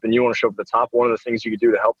leadership and you want to show up at the top, one of the things you could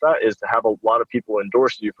do to help that is to have a lot of people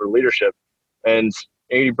endorse you for leadership. And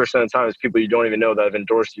 80% of the time it's people you don't even know that have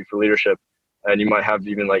endorsed you for leadership. And you might have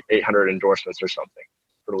even like 800 endorsements or something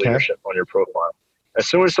for leadership on your profile. As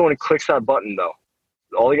soon as someone clicks that button though,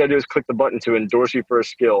 all you got to do is click the button to endorse you for a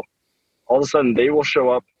skill. All of a sudden they will show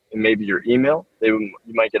up in maybe your email. You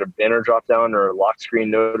might get a banner drop down or a lock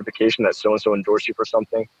screen notification that so-and-so endorsed you for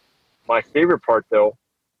something. My favorite part though,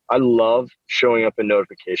 I love showing up in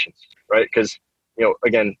notifications, right? Because,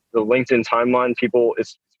 again, the LinkedIn timeline,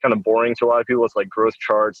 it's kind of boring to a lot of people. It's like growth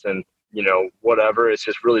charts and, whatever. It's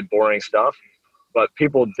just really boring stuff. But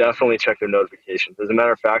people definitely check their notifications. As a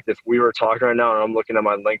matter of fact, if we were talking right now and I'm looking at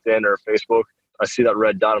my LinkedIn or Facebook, I see that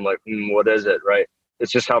red dot. I'm like, what is it, right?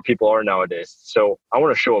 It's just how people are nowadays. So I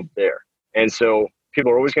want to show up there. And so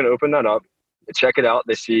people are always going to open that up. They check it out.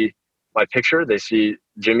 They see my picture. They see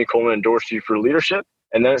Jimmy Coleman endorsed you for leadership.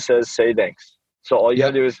 And then it says, say thanks. So all you got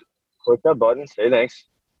to do is click that button, say thanks.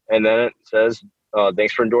 And then it says,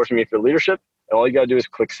 thanks for endorsing me for leadership. And all you got to do is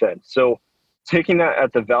click send. So taking that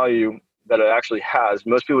at the value that it actually has,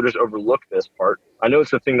 most people just overlook this part. I know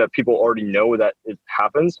it's a thing that people already know that it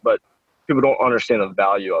happens, but people don't understand the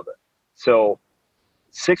value of it. So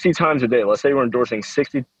 60 times a day, let's say we're endorsing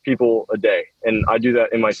 60 people a day, and I do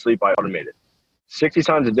that in my sleep, I automate it. 60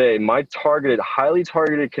 times a day, my highly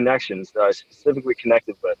targeted connections that I specifically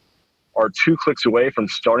connected with are 2 clicks away from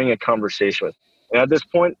starting a conversation with. And at this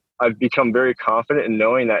point, I've become very confident in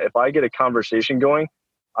knowing that if I get a conversation going,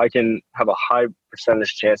 I can have a high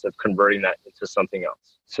percentage chance of converting that into something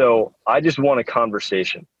else. So I just want a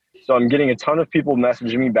conversation. So I'm getting a ton of people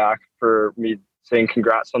messaging me back for me saying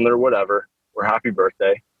congrats on their whatever, or happy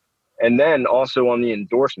birthday. And then also on the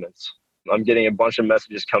endorsements, I'm getting a bunch of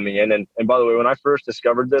messages coming in. And by the way, when I first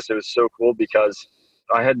discovered this, it was so cool because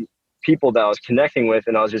I had people that I was connecting with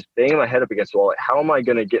and I was just banging my head up against the wall. Like, how am I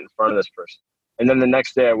going to get in front of this person? And then the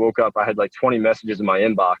next day I woke up, I had like 20 messages in my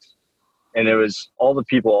inbox and it was all the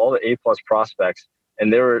people, all the A+ prospects,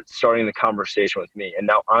 and they were starting the conversation with me. And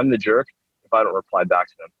now I'm the jerk if I don't reply back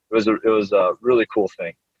to them. It was a really cool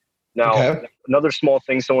thing. Now, Another small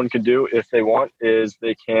thing someone could do if they want is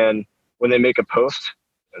they can, when they make a post,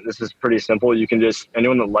 this is pretty simple. You can just,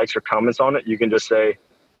 anyone that likes or comments on it, you can just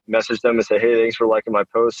message them and say, hey, thanks for liking my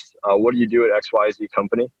post. What do you do at XYZ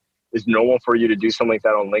company? It's normal for you to do something like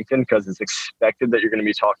that on LinkedIn because it's expected that you're going to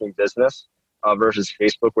be talking business versus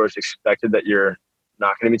Facebook where it's expected that you're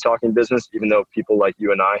not going to be talking business, even though people like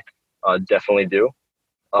you and I definitely do.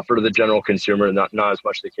 For the general consumer, not as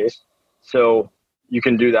much the case. So you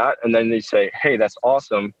can do that. And then they say, hey, that's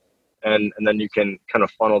awesome. And then you can kind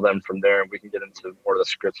of funnel them from there and we can get into more of the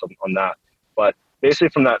scripts on that. But basically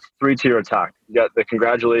from that 3-tier attack, you got the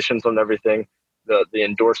congratulations on everything, the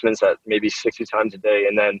endorsements at maybe 60 times a day,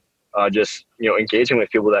 and then just engaging with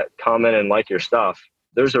people that comment and like your stuff.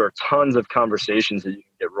 Those are tons of conversations that you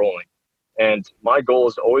can get rolling. And my goal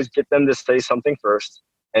is to always get them to say something first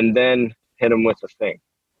and then hit them with the thing.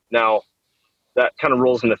 Now, that kind of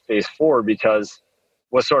rolls into phase 4 because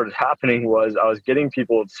what started happening was I was getting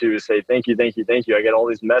people to say, thank you, thank you, thank you. I get all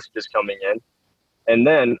these messages coming in. And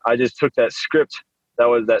then I just took that script, that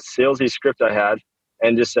was that salesy script I had,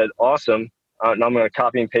 and just said, awesome. And I'm going to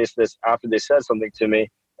copy and paste this after they said something to me.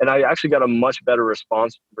 And I actually got a much better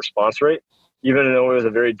response rate, even though it was a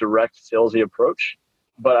very direct salesy approach.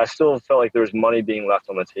 But I still felt like there was money being left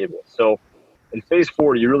on the table. So in phase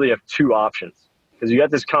 4, you really have 2 options because you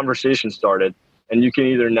got this conversation started and you can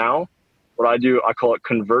either now, what I do, I call it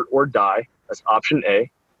convert or die. That's option A. And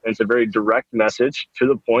it's a very direct message to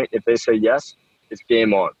the point. If they say yes, it's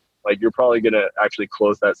game on. Like you're probably going to actually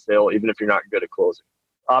close that sale, even if you're not good at closing.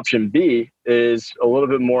 Option B is a little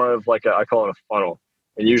bit more of like I call it a funnel.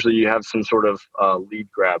 And usually you have some sort of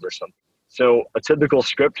lead grab or something. So a typical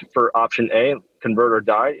script for option A, convert or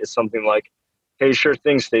die, is something like, hey, sure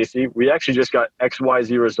thing, Stacy. We actually just got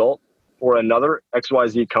XYZ result for another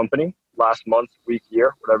XYZ company last month, week,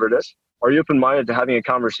 year, whatever it is. Are you open-minded to having a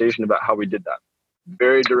conversation about how we did that?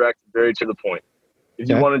 Very direct, very to the point. If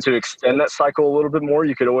you wanted to extend that cycle a little bit more,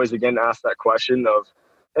 you could always, again, ask that question of,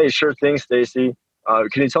 hey, sure thing, Stacy.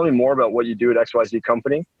 Can you tell me more about what you do at XYZ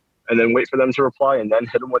company? And then wait for them to reply and then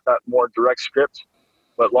hit them with that more direct script.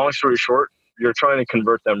 But long story short, you're trying to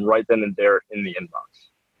convert them right then and there in the inbox.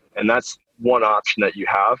 And that's one option that you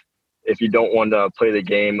have if you don't want to play the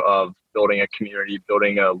game of building a community,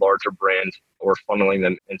 building a larger brand, or funneling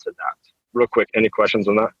them into that. Real quick, any questions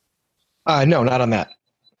on that? No, not on that.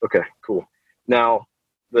 Okay, cool. Now,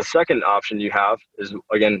 the second option you have is,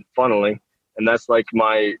 again, funneling. And that's like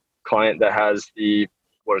my client that has the,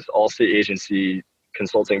 Allstate agency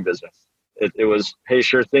consulting business. It was, hey,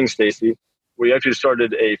 sure thing, Stacy. we actually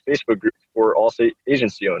started a Facebook group for Allstate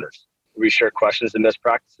agency owners. We share questions and best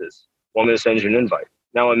practices. Want me to send you an invite?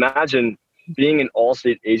 Now imagine being an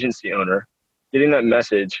Allstate agency owner, getting that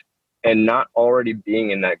message, and not already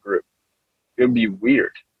being in that group. It would be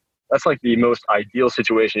weird. That's like the most ideal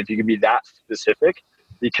situation if you could be that specific,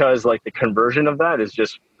 because like the conversion of that is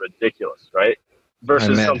just ridiculous, right?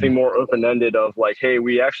 Versus something more open-ended of like, hey,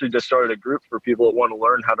 we actually just started a group for people that want to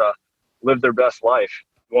learn how to live their best life.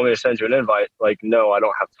 You want me to send you an invite? Like, no, I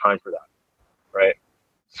don't have time for that, right?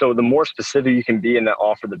 So the more specific you can be in that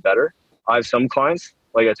offer, the better. I have some clients,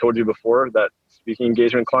 like I told you before, that speaking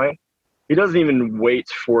engagement client, he doesn't even wait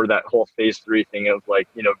for that whole phase 3 thing of like,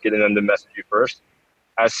 getting them to message you first.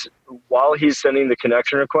 While he's sending the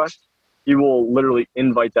connection request, he will literally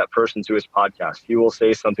invite that person to his podcast. He will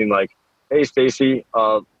say something like, hey, Stacy,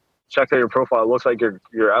 check out your profile. It looks like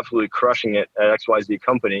you're absolutely crushing it at XYZ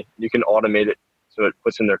company. You can automate it so it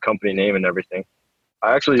puts in their company name and everything.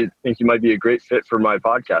 I actually think you might be a great fit for my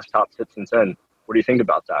podcast, Top Tips in 10. What do you think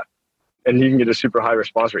about that? And he can get a super high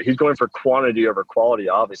response rate. He's going for quantity over quality,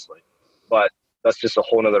 obviously, but that's just a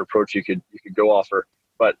whole nother approach you could go offer.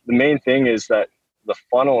 But the main thing is that the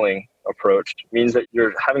funneling approach means that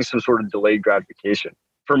you're having some sort of delayed gratification.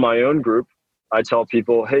 For my own group, I tell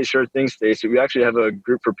people, hey, sure thing, Stacy. We actually have a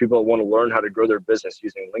group for people that want to learn how to grow their business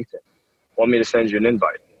using LinkedIn. Want me to send you an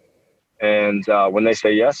invite? And when they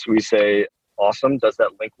say yes, we say, awesome. Does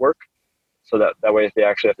that link work? So that way, if they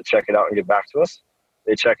actually have to check it out and get back to us,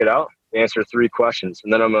 they check it out, they answer 3 questions.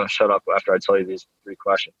 And then I'm going to shut up after I tell you these 3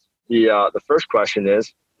 questions. The first question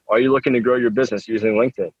is, are you looking to grow your business using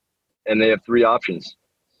LinkedIn? And they have 3 options.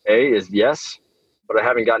 A is yes, but I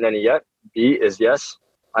haven't gotten any yet. B is yes,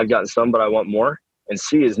 I've gotten some, but I want more. And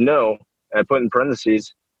C is no. And I put in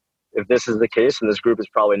parentheses, if this is the case, then this group is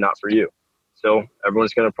probably not for you. So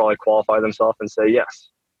everyone's going to probably qualify themselves and say yes.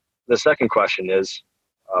 The second question is,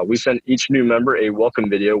 we send each new member a welcome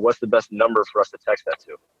video. What's the best number for us to text that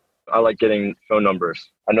to? I like getting phone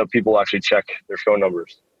numbers. I know people actually check their phone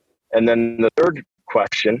numbers. And then the third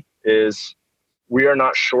question is, we are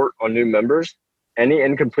not short on new members. Any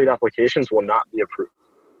incomplete applications will not be approved.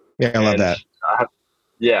 Yeah, I love that.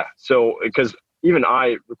 Yeah, so because even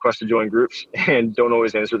I request to join groups and don't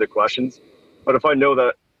always answer the questions. But if I know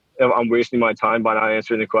that I'm wasting my time by not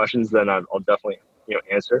answering the questions, then I'll definitely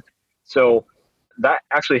answer. So that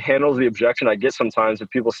actually handles the objection I get sometimes of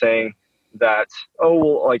people saying that, oh,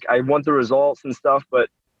 well, like I want the results and stuff, but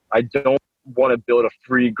I don't want to build a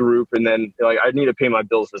free group and then like I need to pay my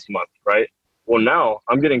bills this month, right? Well, now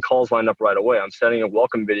I'm getting calls lined up right away. I'm sending a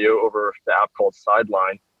welcome video over the app called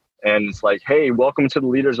Sideline. And it's like, hey, welcome to the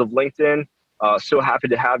leaders of LinkedIn. So happy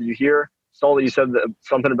to have you here. Saw that you said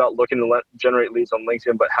something about looking to generate leads on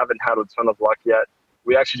LinkedIn, but haven't had a ton of luck yet.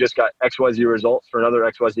 We actually just got XYZ results for another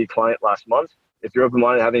XYZ client last month. If you're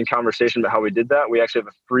open-minded having a conversation about how we did that, we actually have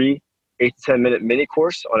a free 8 to 10 minute mini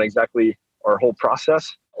course on exactly our whole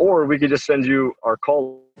process. Or we could just send you our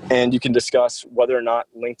call and you can discuss whether or not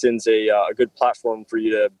LinkedIn's a good platform for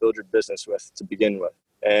you to build your business with to begin with.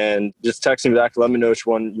 And just text me back, let me know which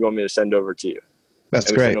one you want me to send over to you.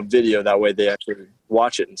 That's great. A video, that way they actually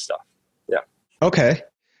watch it and stuff. Yeah. Okay.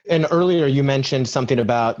 And earlier you mentioned something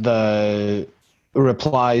about the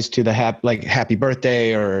replies to the happy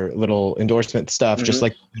birthday or little endorsement stuff, just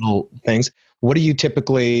like little things. What do you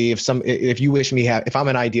typically, if you wish me, if I'm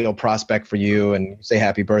an ideal prospect for you and you say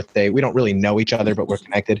happy birthday, we don't really know each other, but we're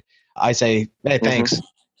connected. I say, hey, thanks.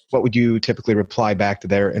 What would you typically reply back to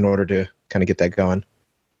there in order to kind of get that going?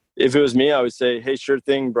 If it was me, I would say, hey, sure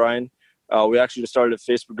thing, Brian. We actually just started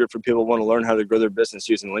a Facebook group for people who want to learn how to grow their business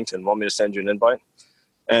using LinkedIn. Want me to send you an invite?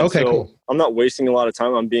 And okay, cool. I'm not wasting a lot of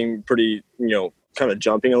time. I'm being pretty, kind of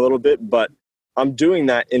jumping a little bit, but I'm doing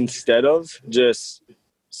that instead of just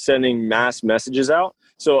sending mass messages out.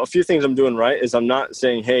 So a few things I'm doing right is I'm not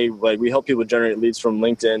saying, hey, like we help people generate leads from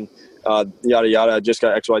LinkedIn, yada, yada. I just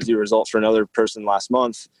got XYZ results for another person last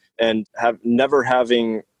month and never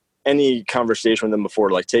having any conversation with them before,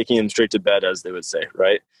 like taking them straight to bed, as they would say,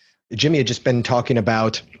 right? Jimmy had just been talking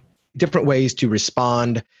about different ways to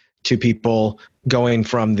respond to people, going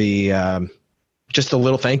from the just the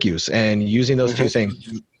little thank yous and using those 2 things.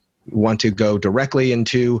 You want to go directly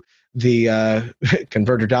into the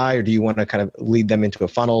convert or die, or do you want to kind of lead them into a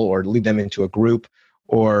funnel or lead them into a group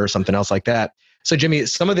or something else like that? So Jimmy,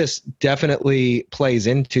 some of this definitely plays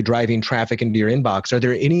into driving traffic into your inbox. Are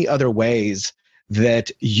there any other ways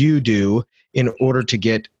that you do in order to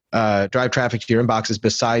get drive traffic to your inboxes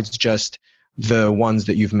besides just the ones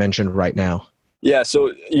that you've mentioned right now? Yeah,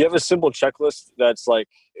 so you have a simple checklist that's like,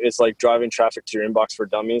 it's like driving traffic to your inbox for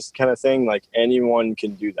dummies kind of thing. Like anyone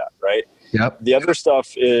can do that, right? Yep. The other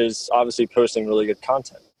stuff is obviously posting really good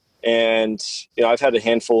content. And, I've had a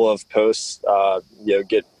handful of posts,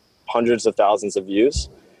 get hundreds of thousands of views.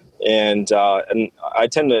 And I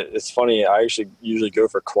tend to, it's funny, I actually usually go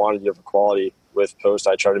for quantity over quality with posts.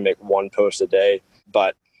 I try to make one post a day,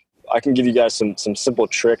 but I can give you guys some simple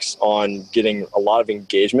tricks on getting a lot of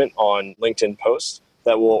engagement on LinkedIn posts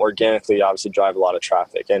that will organically obviously drive a lot of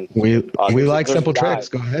traffic. And we like simple tricks.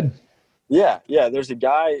 Go ahead. Yeah. There's a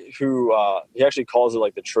guy who he actually calls it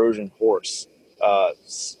like the Trojan horse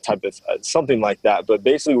type of something like that. But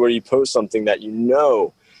basically where you post something that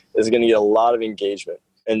is going to get a lot of engagement.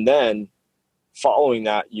 And then following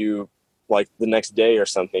that, you like the next day or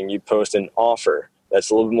something, you post an offer that's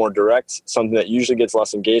a little bit more direct, something that usually gets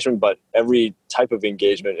less engagement, but every type of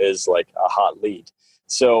engagement is like a hot lead.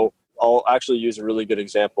 So I'll actually use a really good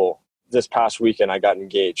example. This past weekend, I got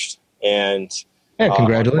engaged. And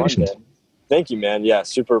congratulations. Monday, thank you, man. Yeah,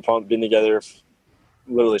 super pumped. Been together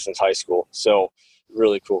literally since high school. So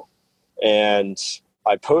really cool. And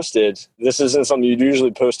I posted, this isn't something you'd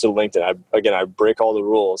usually post to LinkedIn. I break all the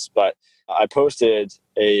rules, but I posted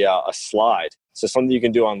a slide. So something you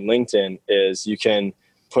can do on LinkedIn is you can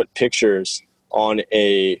put pictures on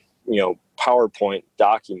a, PowerPoint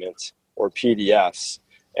document or PDFs,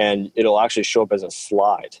 and it'll actually show up as a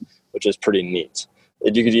slide, which is pretty neat.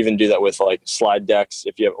 You could even do that with like slide decks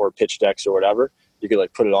or pitch decks or whatever. You could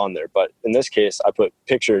like put it on there. But in this case, I put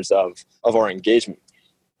pictures of our engagement.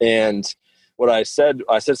 And what I said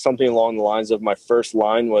something along the lines of, my first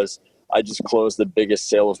line was, I just closed the biggest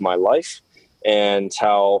sale of my life. And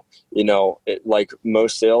how, like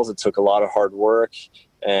most sales, it took a lot of hard work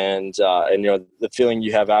and the feeling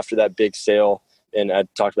you have after that big sale. And I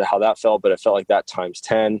talked about how that felt, but it felt like that times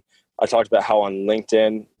 10. I talked about how on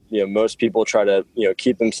LinkedIn, most people try to,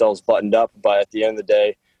 keep themselves buttoned up, but at the end of the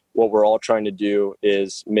day, what we're all trying to do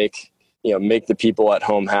is make the people at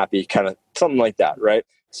home happy, kind of something like that. Right.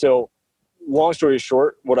 So long story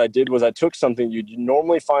short, what I did was I took something you'd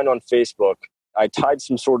normally find on Facebook. I tied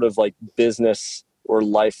some sort of like business or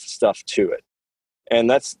life stuff to it. And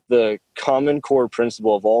that's the common core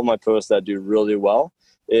principle of all my posts that do really well,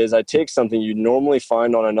 is I take something you normally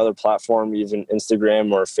find on another platform, even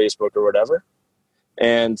Instagram or Facebook or whatever,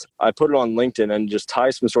 and I put it on LinkedIn and just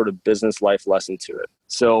tie some sort of business life lesson to it.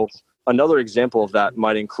 So another example of that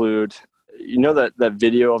might include, that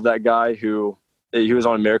video of that guy he was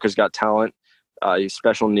on America's Got Talent, he's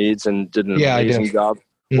special needs and did an amazing job.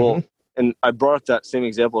 Mm-hmm. Well, and I brought up that same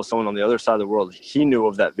example of someone on the other side of the world. He knew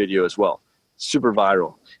of that video as well. Super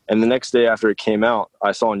viral. And the next day after it came out,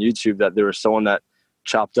 I saw on YouTube that there was someone that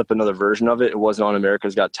chopped up another version of it. It wasn't on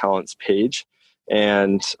America's Got Talent's page.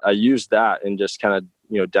 And I used that and just kind of,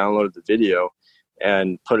 downloaded the video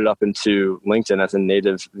and put it up into LinkedIn as a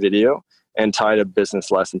native video and tied a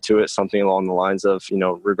business lesson to it, something along the lines of,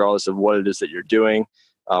 regardless of what it is that you're doing,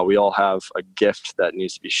 we all have a gift that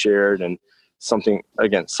needs to be shared, and something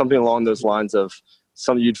along those lines of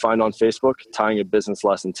something you'd find on Facebook, tying a business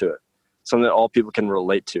lesson to it, something that all people can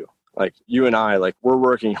relate to. Like you and I, like we're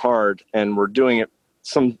working hard and we're doing it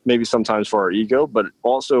maybe sometimes for our ego, but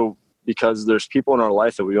also because there's people in our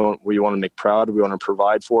life that we want to make proud, we want to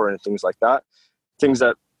provide for, and things like that. Things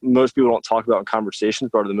that most people don't talk about in conversations,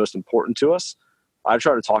 but are the most important to us. I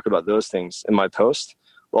try to talk about those things in my post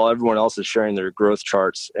while everyone else is sharing their growth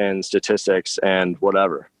charts and statistics and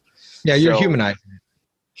whatever. Yeah, you're humanizing it.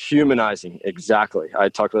 Humanizing, exactly. I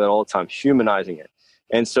talk about that all the time, humanizing it.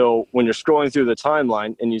 And so when you're scrolling through the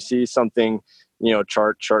timeline and you see something,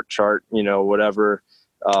 chart, whatever,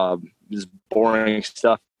 just boring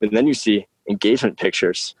stuff, and then you see engagement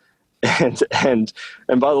pictures. And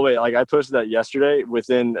by the way, like I posted that yesterday,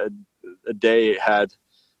 within a day it had,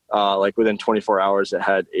 within 24 hours, it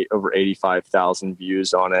had over 85,000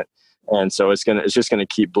 views on it. And so it's just going to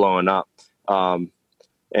keep blowing up.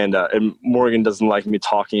 And Morgan doesn't like me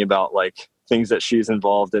talking about like things that she's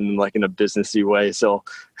involved in, like in a businessy way. So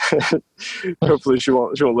hopefully she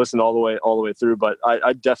won't listen all the way through. But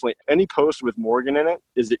I definitely, any post with Morgan in it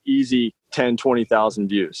is an easy 10, 20,000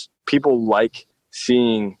 views. People like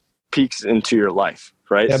seeing peeks into your life,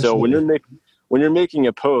 right? Absolutely. So when you're making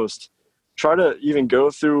a post, try to even go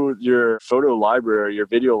through your photo library, your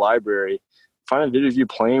video library, find a video of you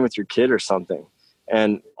playing with your kid or something.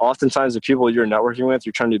 And oftentimes the people you're networking with,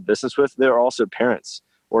 you're trying to do business with, they're also parents,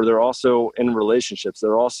 or they're also in relationships.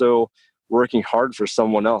 They're also working hard for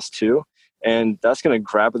someone else too. And that's going to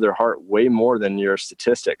grab at their heart way more than your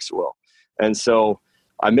statistics will. And so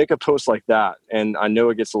I make a post like that, and I know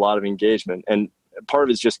it gets a lot of engagement. And part of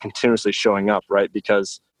it is just continuously showing up, right?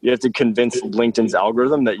 Because you have to convince LinkedIn's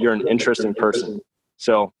algorithm that you're an interesting person.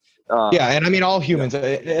 So Yeah, and I mean, all humans.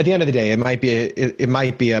 At the end of the day, it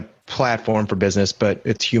might be a platform for business, but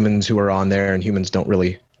it's humans who are on there, and humans don't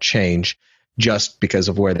really change just because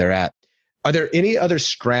of where they're at. Are there any other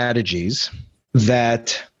strategies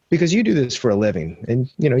that, because you do this for a living, and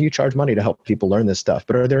you charge money to help people learn this stuff,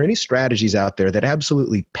 but are there any strategies out there that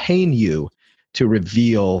absolutely pain you to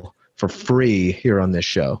reveal for free here on this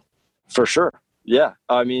show? For sure. Yeah.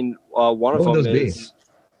 I mean, one of them is.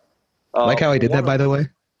 Like how I did that, by the way.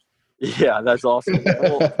 Yeah, that's awesome.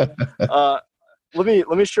 Well,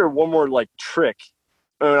 let me share one more trick.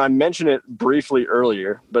 I mentioned it briefly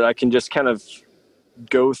earlier, but I can just kind of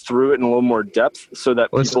go through it in a little more depth so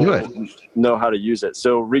that people know how to use it.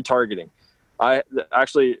 So retargeting.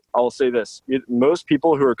 I'll say this. Most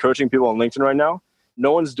people who are coaching people on LinkedIn right now,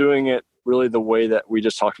 no one's doing it really the way that we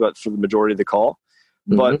just talked about for the majority of the call.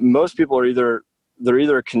 Mm-hmm. But most people are either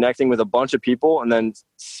connecting with a bunch of people and then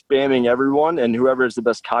spamming everyone, and whoever is the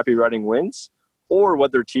best copywriting wins, or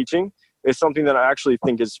what they're teaching is something that I actually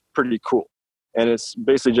think is pretty cool. And it's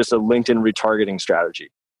basically just a LinkedIn retargeting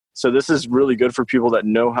strategy. So this is really good for people that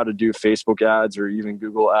know how to do Facebook ads or even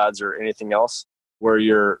Google ads or anything else where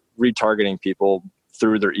you're retargeting people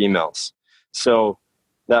through their emails. So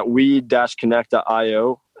that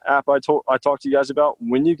we-connect.io app I talked to you guys about,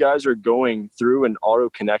 when you guys are going through and auto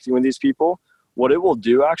connecting with these people, what it will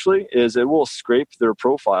do actually is it will scrape their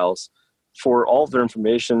profiles for all of their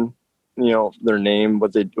information, their name,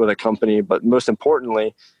 what a company, but most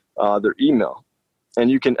importantly, their email.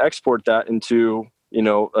 And you can export that into, a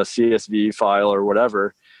CSV file or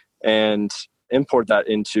whatever, and import that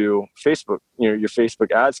into Facebook, your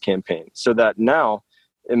Facebook ads campaign. So that now,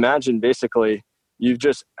 imagine basically you've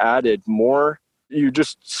just added more, you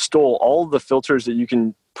just stole all the filters that you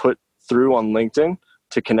can put through on LinkedIn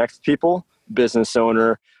to connect people, business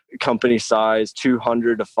owner, company size,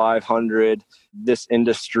 200 to 500, this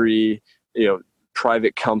industry,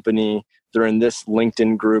 private company, they're in this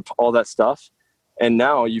LinkedIn group, all that stuff. And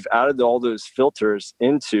now you've added all those filters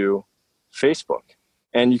into Facebook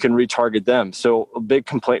and you can retarget them. So a big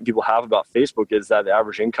complaint people have about Facebook is that the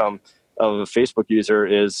average income of a Facebook user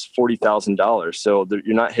is $40,000. So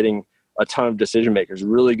you're not hitting a ton of decision makers.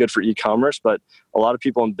 Really good for e-commerce, but a lot of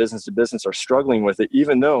people in business to business are struggling with it,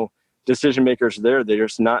 even though decision makers are there. They're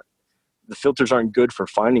just not, the filters aren't good for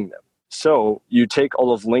finding them. So you take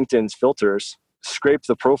all of LinkedIn's filters, scrape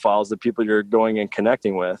the profiles of people you're going and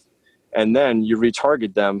connecting with, and then you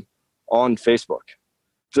retarget them on Facebook.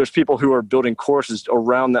 There's people who are building courses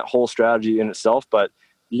around that whole strategy in itself, but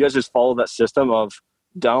you guys just follow that system of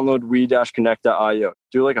download we-connect.io,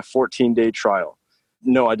 do a 14-day trial.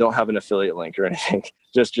 No, I don't have an affiliate link or anything.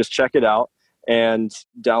 Just check it out and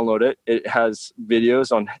download it. It has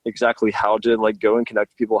videos on exactly how to go and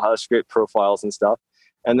connect people, how to scrape profiles and stuff.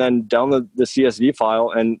 And then download the CSV file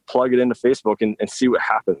and plug it into Facebook and see what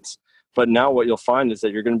happens. But now what you'll find is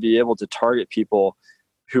that you're going to be able to target people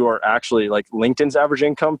who are actually LinkedIn's average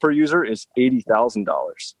income per user is $80,000.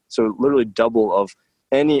 So literally double of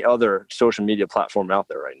any other social media platform out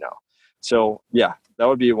there right now. So yeah, that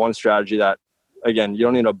would be one strategy that, again, you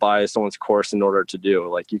don't need to buy someone's course in order to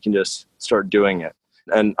do. You can just start doing it.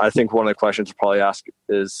 And I think one of the questions we'll probably ask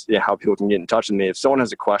is how people can get in touch with me. If someone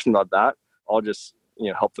has a question about that, I'll just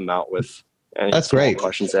help them out with any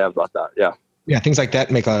questions they have about that. Yeah. Yeah, things like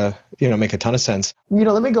that make a ton of sense.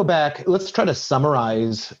 Let me go back. Let's try to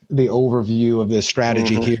summarize the overview of this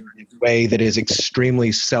strategy here in a way that is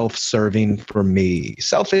extremely self-serving for me.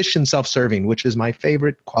 Selfish and self-serving, which is my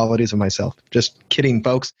favorite qualities of myself. Just kidding,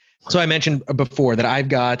 folks. So I mentioned before that I've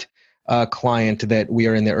got a client that we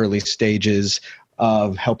are in the early stages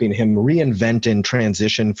of helping him reinvent and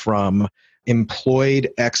transition from employed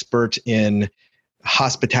expert in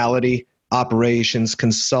hospitality, operations,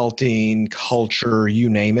 consulting, culture, you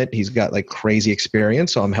name it. He's got crazy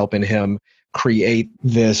experience. So I'm helping him create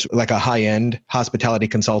this a high-end hospitality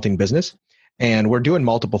consulting business. And we're doing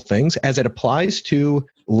multiple things as it applies to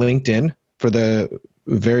LinkedIn for the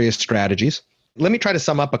various strategies. Let me try to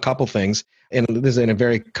sum up a couple things, and this is in a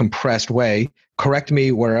very compressed way. Correct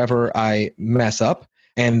me wherever I mess up,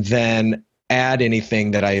 and then add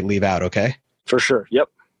anything that I leave out, okay? For sure. Yep.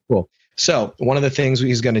 Cool. So one of the things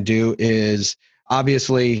he's going to do is,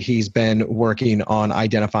 obviously, he's been working on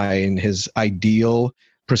identifying his ideal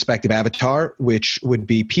prospective avatar, which would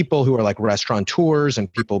be people who are restaurateurs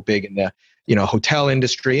and people big in the hotel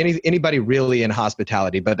industry, anybody really in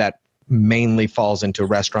hospitality, but that mainly falls into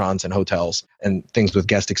restaurants and hotels and things with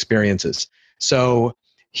guest experiences. So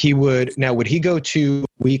would he go to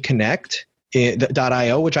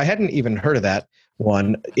WeConnect.io, which I hadn't even heard of that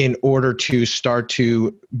one, in order to start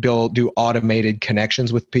to do automated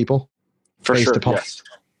connections with people? For sure, yes.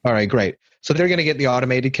 All right, great. So they're going to get the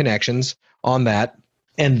automated connections on that.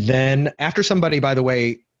 And then after somebody, by the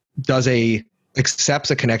way,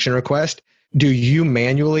 accepts a connection request, do you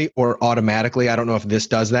manually or automatically, I don't know if this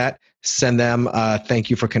does that, send them a thank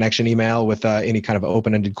you for connection email with any kind of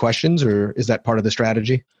open-ended questions, or is that part of the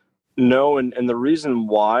strategy? No, and the reason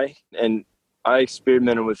why, and I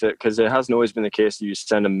experimented with it because it hasn't always been the case that you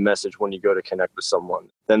send a message when you go to connect with someone.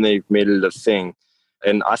 Then they made it a thing.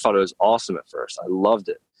 And I thought it was awesome at first. I loved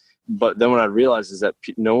it. But then what I realized is that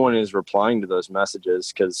no one is replying to those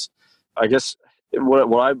messages because I guess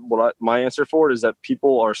my answer for it is that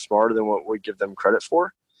people are smarter than what we give them credit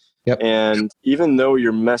for. Yep. And even though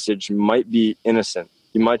your message might be innocent,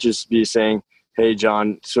 you might just be saying, hey,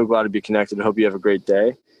 John, so glad to be connected. I hope you have a great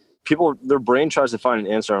day. People, their brain tries to find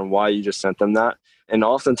an answer on why you just sent them that. And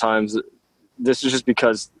oftentimes this is just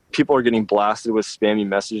because people are getting blasted with spammy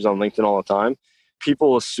messages on LinkedIn all the time.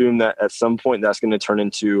 People assume that at some point that's going to turn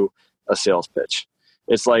into a sales pitch.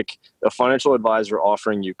 It's like a financial advisor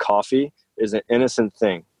offering you coffee is an innocent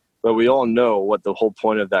thing, but we all know what the whole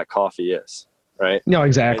point of that coffee is, right? No,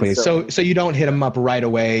 exactly. So you don't hit them up right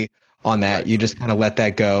away on that. Right. You just kind of let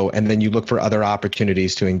that go, and then you look for other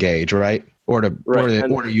opportunities to engage, right? Or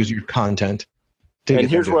to use your content. And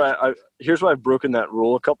here's where I've broken that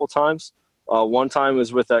rule a couple times. One time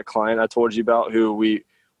was with that client I told you about, who we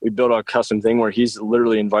built a custom thing where he's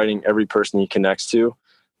literally inviting every person he connects to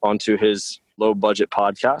onto his low budget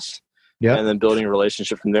podcast, and then building a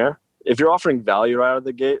relationship from there. If you're offering value right out of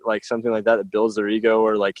the gate, like something like that builds their ego,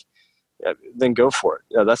 or then go for it.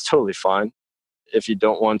 Yeah, that's totally fine. If you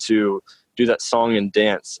don't want to do that song and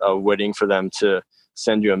dance, waiting for them to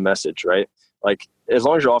send you a message, right? Like, as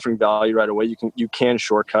long as you're offering value right away, you can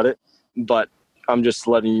shortcut it. But I'm just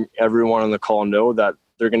letting everyone on the call know that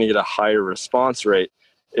they're going to get a higher response rate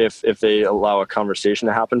if they allow a conversation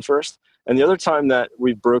to happen first. And the other time that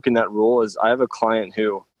we've broken that rule is I have a client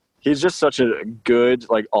who he's just such a good,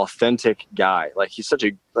 authentic guy. He's such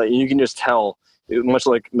you can just tell, much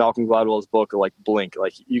like Malcolm Gladwell's book, or Blink,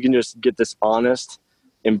 you can just get this honest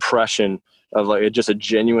impression of just a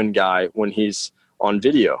genuine guy when he's on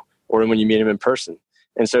video or when you meet him in person.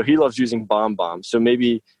 And so he loves using BombBomb. So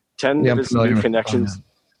maybe 10 of his new connections.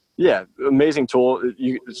 Yeah, amazing tool.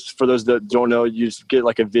 For those that don't know, you just get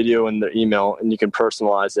a video in the email and you can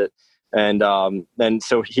personalize it. And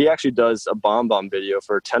so he actually does a BombBomb video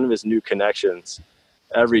for 10 of his new connections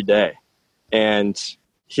every day. And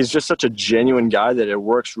he's just such a genuine guy that it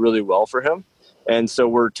works really well for him. And so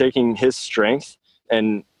we're taking his strength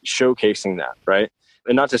and showcasing that, right?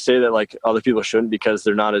 And not to say that other people shouldn't, because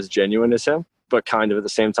they're not as genuine as him, but kind of at the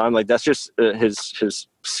same time, that's just his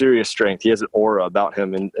serious strength. He has an aura about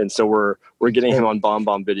him. And so we're getting him on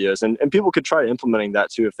BombBomb videos, and people could try implementing that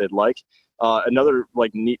too if they'd like. Another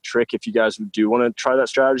neat trick, if you guys do want to try that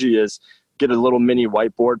strategy, is get a little mini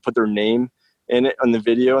whiteboard, put their name in it on the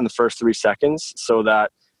video in the first 3 seconds, so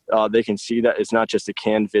that they can see that it's not just a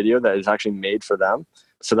canned video, that is actually made for them.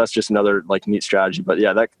 So that's just another neat strategy. But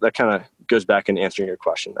yeah, that kind of goes back in answering your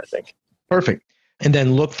question, I think. Perfect. And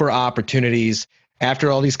then look for opportunities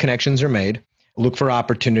after all these connections are made. Look for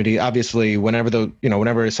opportunity. Obviously,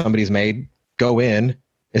 whenever somebody's made, go in,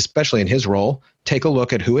 especially in his role, take a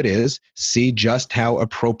look at who it is, see just how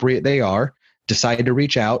appropriate they are, decide to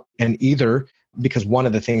reach out, and either, because one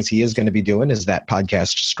of the things he is going to be doing is that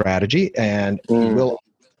podcast strategy, and he will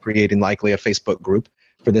create likely a Facebook group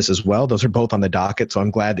for this as well. Those are both on the docket. So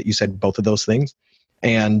I'm glad that you said both of those things,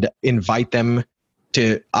 and invite them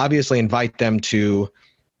to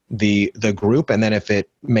the group. And then if it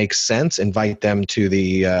makes sense, invite them to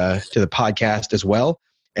the podcast as well.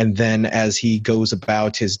 And then as he goes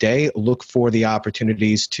about his day, look for the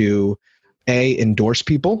opportunities to endorse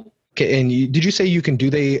people. And did you say you can do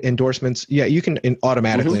the endorsements? Yeah, you can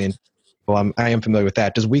automatically. Mm-hmm. Well, I am familiar with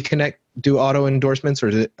that. Does WeConnect do auto endorsements, or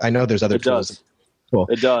is it? I know there's other tools. Does. Cool.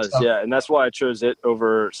 It does, yeah. And that's why I chose it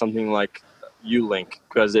over something like Ulink,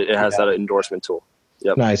 because it has that endorsement tool.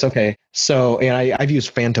 Yep. Nice. Okay. So, and I've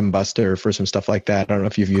used Phantom Buster for some stuff like that. I don't know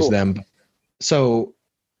if you've used them. So,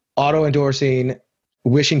 auto endorsing,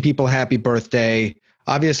 wishing people happy birthday.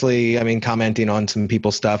 Obviously, commenting on some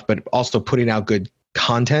people's stuff, but also putting out good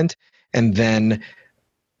content, and then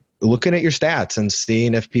looking at your stats and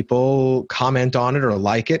seeing if people comment on it or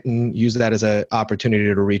like it, and use that as an opportunity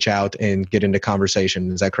to reach out and get into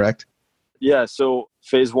conversation. Is that correct? Yeah. So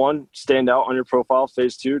phase 1, stand out on your profile.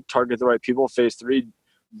 Phase 2, target the right people. Phase 3,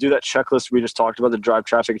 do that checklist we just talked about to drive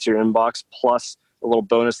traffic to your inbox. Plus a little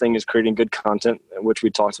bonus thing is creating good content, which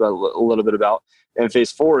we talked about a little bit about. And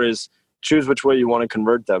phase 4 is choose which way you want to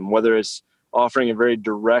convert them, whether it's offering a very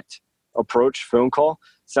direct approach phone call.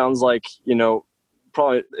 Sounds like,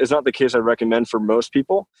 probably is not the case I recommend for most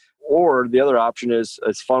people. Or the other option is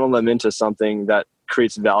funnel them into something that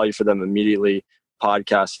creates value for them immediately.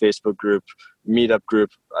 Podcast, Facebook group, meetup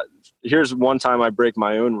group. Here's one time I break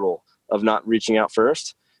my own rule of not reaching out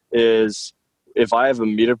first is if I have a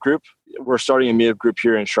meetup group, we're starting a meetup group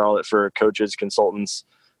here in Charlotte for coaches, consultants,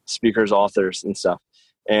 speakers, authors, and stuff.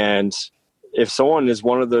 And if someone is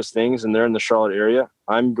one of those things and they're in the Charlotte area,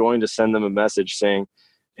 I'm going to send them a message saying,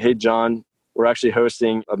 hey, John, we're actually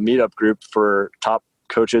hosting a meetup group for top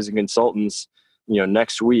coaches and consultants,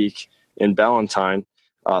 next week in Ballantyne.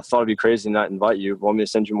 Thought it'd be crazy to not invite you. Want me to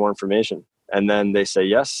send you more information? And then they say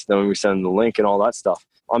yes. Then we send them the link and all that stuff.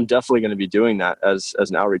 I'm definitely going to be doing that as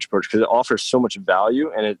an outreach approach because it offers so much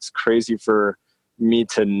value, and it's crazy for me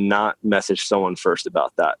to not message someone first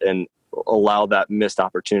about that and allow that missed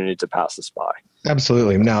opportunity to pass us by.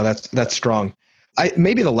 Absolutely. No, that's strong.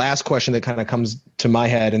 Maybe the last question that kind of comes to my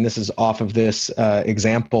head, and this is off of this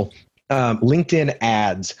example, LinkedIn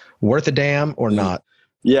ads, worth a damn or not?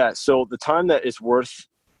 Yeah. So the time that it's worth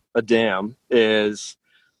a damn is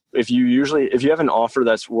if you have an offer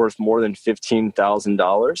that's worth more than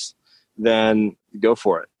 $15,000, then go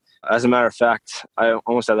for it. As a matter of fact, I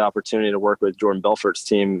almost had the opportunity to work with Jordan Belfort's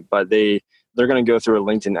team, but they're going to go through a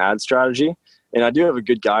LinkedIn ad strategy. And I do have a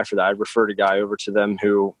good guy for that. I'd refer a guy over to them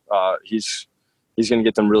who he's going to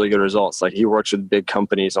get them really good results. Like he works with big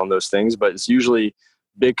companies on those things, but it's usually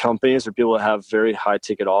big companies or people that have very high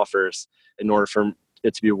ticket offers in order for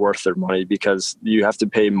it to be worth their money because you have to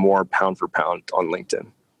pay more pound for pound on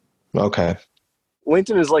LinkedIn. Okay.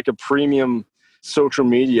 LinkedIn is like a premium social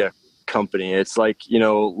media company. It's like,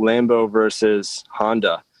 Lambo versus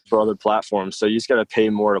Honda for other platforms. So you just got to pay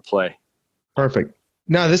more to play. Perfect.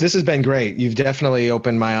 No, this has been great. You've definitely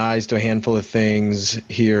opened my eyes to a handful of things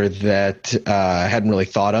here that I hadn't really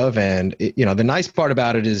thought of. And, the nice part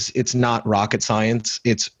about it is it's not rocket science.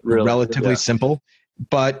 It's relatively simple,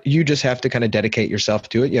 but you just have to kind of dedicate yourself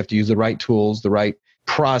to it. You have to use the right tools, the right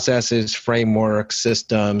processes, frameworks,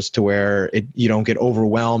 systems to where you don't get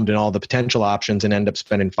overwhelmed in all the potential options and end up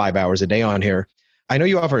spending 5 hours a day on here. I know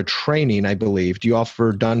you offer a training, I believe. Do you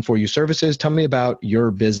offer done-for-you services? Tell me about your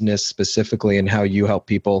business specifically and how you help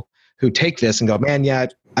people who take this and go, man, yeah,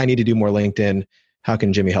 I need to do more LinkedIn. How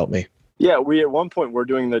can Jimmy help me? Yeah, at one point we're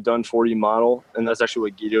doing the done-for-you model, and that's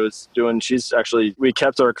actually what Guido is doing. We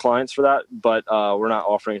kept our clients for that, but we're not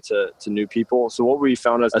offering it to new people. So what we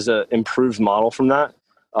found as an improved model from that,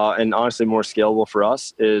 and honestly more scalable for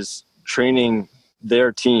us, is training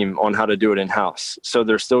their team on how to do it in-house. So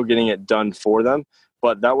they're still getting it done for them,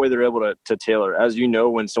 but that way they're able to tailor. As you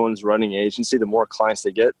know, when someone's running an agency, the more clients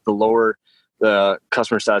they get, the lower the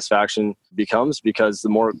customer satisfaction becomes because the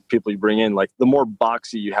more people you bring in, like the more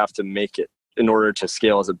boxy you have to make it in order to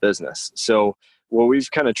scale as a business. So what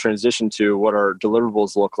we've kind of transitioned to, what our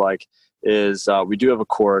deliverables look like is we do have a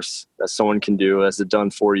course that someone can do as a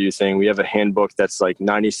done for you thing. We have a handbook that's like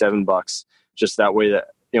 $97, just that way that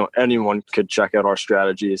anyone could check out our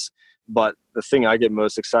strategies. But the thing I get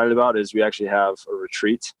most excited about is we actually have a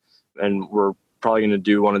retreat, and we're probably going to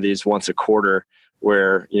do one of these once a quarter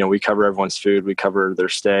where, we cover everyone's food, we cover their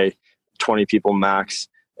stay, 20 people max,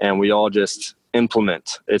 and we all just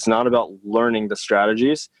implement. It's not about learning the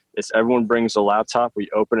strategies. It's everyone brings a laptop, we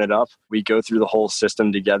open it up, we go through the whole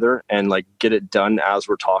system together and like get it done as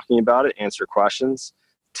we're talking about it, answer questions.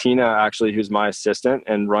 Tina, actually, who's my assistant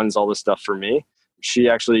and runs all this stuff for me, she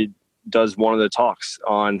actually does one of the talks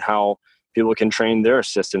on how people can train their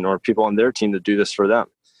assistant or people on their team to do this for them.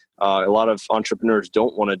 A lot of entrepreneurs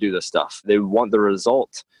don't want to do this stuff. They want the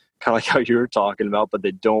result, kind of like how you were talking about, but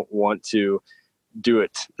they don't want to do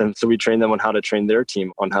it. And so we train them on how to train their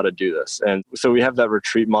team on how to do this. And so we have that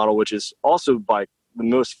retreat model, which is also by the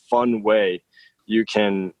most fun way you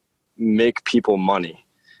can make people money.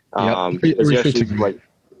 Yep.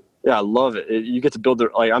 Yeah, I love it. You get to build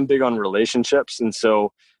I'm big on relationships. And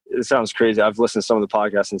so it sounds crazy. I've listened to some of the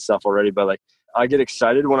podcasts and stuff already, but I get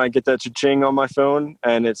excited when I get that cha-ching on my phone,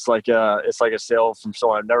 and it's like a sale from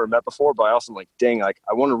someone I've never met before. But I also dang, I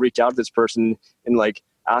want to reach out to this person and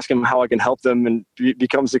ask them how I can help them and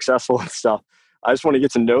become successful and stuff. I just want to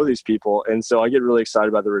get to know these people, and so I get really excited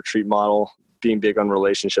about the retreat model, being big on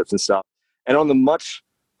relationships and stuff. And on the much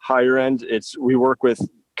higher end, we work with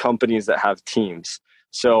companies that have teams.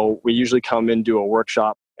 So we usually come in, do a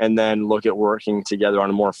workshop, and then look at working together on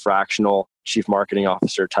a more fractional chief marketing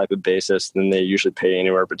officer type of basis. Then they usually pay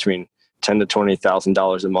anywhere between $10,000 to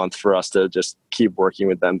 $20,000 a month for us to just keep working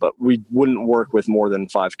with them. But we wouldn't work with more than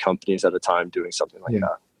 5 companies at a time doing something like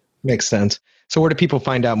that. Makes sense. So where do people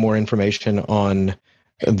find out more information on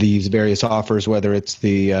these various offers, whether it's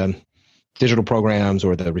the digital programs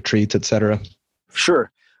or the retreats, et cetera?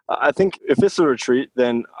 Sure. I think if it's a retreat,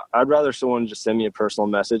 then I'd rather someone just send me a personal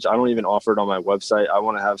message. I don't even offer it on my website. I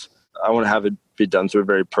want to have it be done through a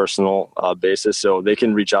very personal basis. So they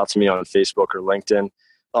can reach out to me on Facebook or LinkedIn.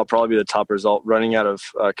 I'll probably be the top result. Running out of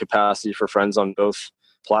capacity for friends on both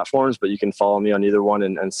platforms, but you can follow me on either one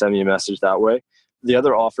and send me a message that way. The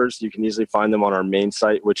other offers, you can easily find them on our main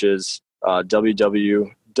site, which is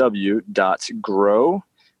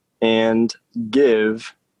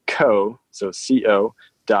www.growandgiveco, so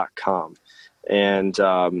co.com. And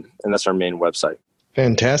that's our main website.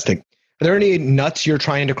 Fantastic. Are there any nuts you're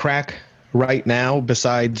trying to crack right now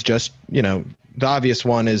besides just, the obvious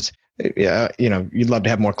one is, you'd love to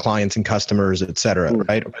have more clients and customers, et cetera,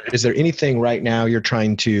 right? Is there anything right now you're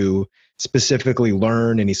trying to specifically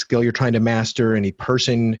learn, any skill you're trying to master, any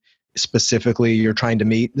person specifically you're trying to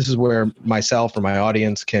meet? This is where myself or my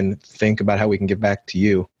audience can think about how we can give back to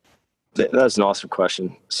you. That's an awesome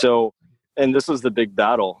question. So, and this was the big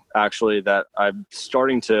battle, actually, that I'm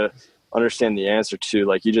starting to understand the answer to.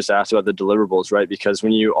 Like you just asked about the deliverables, right? Because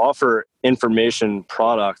when you offer information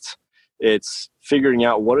product, it's figuring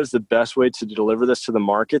out what is the best way to deliver this to the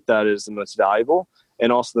market that is the most valuable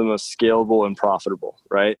and also the most scalable and profitable,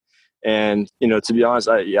 right? And, to be honest,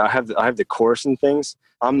 I have the course and things.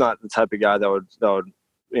 I'm not the type of guy that would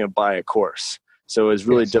buy a course. So it's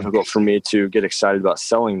really difficult for me to get excited about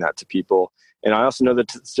selling that to people. And I also know the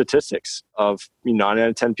statistics of 9 out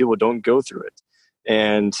of 10 people don't go through it.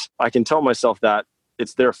 And I can tell myself that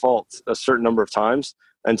it's their fault a certain number of times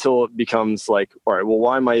until it becomes like, all right, well,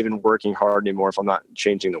 why am I even working hard anymore if I'm not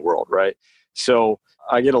changing the world, right? So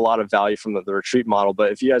I get a lot of value from the retreat model.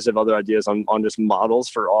 But if you guys have other ideas on just models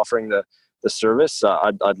for offering the service,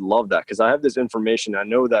 I'd love that, because I have this information. I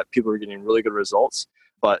know that people are getting really good results.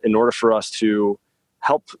 But in order for us to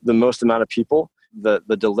help the most amount of people, the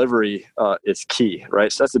delivery is key,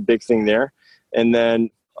 right? So that's a big thing there. And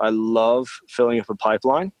then I love filling up a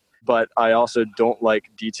pipeline, but I also don't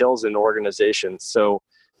like details in organizations. So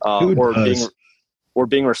or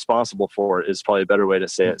being responsible for it is probably a better way to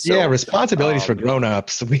say it. So, responsibilities for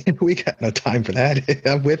grown-ups. We got no time for that.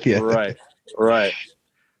 I'm with you. Right.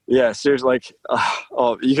 Yeah, seriously,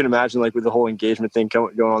 you can imagine, like, with the whole engagement thing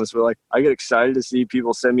going on this way, like, I get excited to see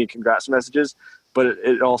people send me congrats messages, but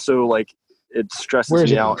it also, like, it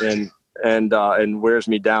stresses me out and wears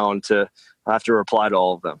me down to have to reply to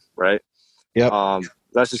all of them, right? Yep.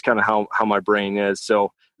 That's just kind of how my brain is.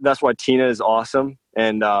 So that's why Tina is awesome,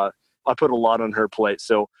 and I put a lot on her plate.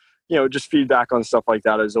 So, just feedback on stuff like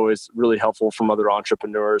that is always really helpful from other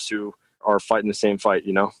entrepreneurs who are fighting the same fight,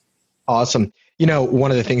 Awesome. One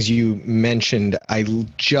of the things you mentioned, I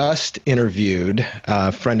just interviewed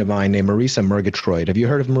a friend of mine named Marisa Murgatroyd. Have you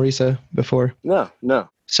heard of Marisa before? No.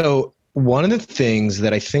 So one of the things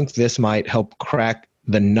that I think this might help crack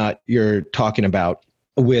the nut you're talking about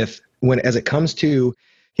as it comes to,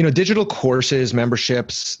 digital courses,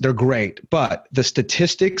 memberships, they're great, but the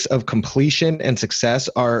statistics of completion and success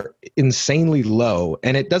are insanely low.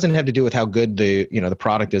 And it doesn't have to do with how good the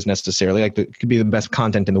product is necessarily. Like, it could be the best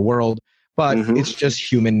content in the world, but it's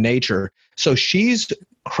just human nature. So she's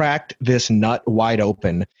cracked this nut wide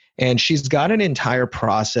open, and she's got an entire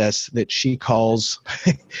process that she calls,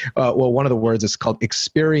 one of the words is called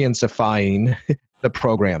experienceifying the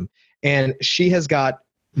program. And she has got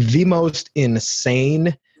the most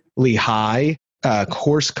insanely high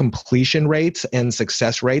course completion rates and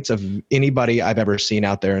success rates of anybody I've ever seen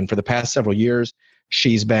out there. And for the past several years,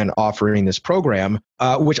 she's been offering this program,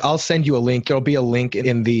 which I'll send you a link. There'll be a link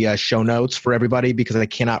in the show notes for everybody, because I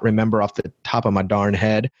cannot remember off the top of my darn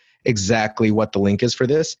head exactly what the link is for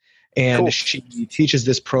this. And cool. She teaches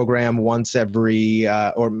this program once every,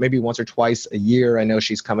 or maybe once or twice a year. I know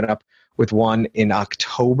she's coming up with one in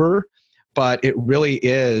October. But it really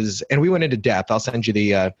is, and we went into depth. I'll send you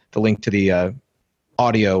the link to the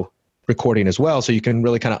audio recording as well, so you can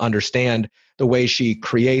really kind of understand the way she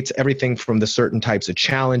creates everything from the certain types of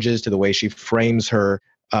challenges to the way she frames her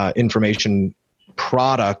information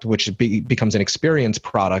product, which becomes an experience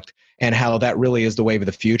product, and how that really is the wave of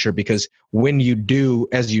the future. Because when you do,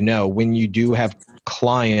 as you know, when you do have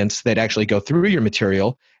clients that actually go through your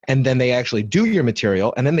material, and then they actually do your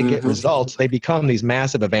material, and then they get results, they become these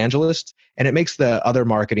massive evangelists, and it makes the other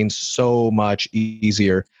marketing so much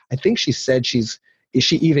easier. I think she said she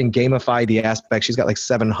even gamified the aspect. She's got like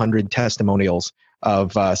 700 testimonials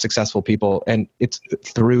of successful people, and it's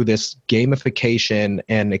through this gamification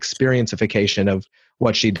and experientification of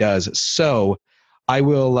what she does. So I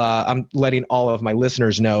will, I'm letting all of my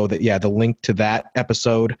listeners know that, the link to that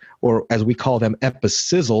episode, or as we call them,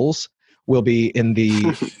 episizzles, will be in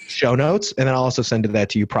the show notes. And then I'll also send that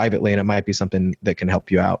to you privately, and it might be something that can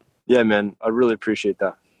help you out. Yeah, man. I really appreciate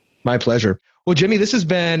that. My pleasure. Well, Jimmy, this has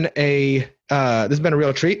been a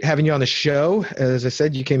real treat having you on the show. As I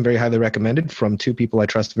said, you came very highly recommended from two people I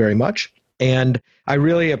trust very much. And I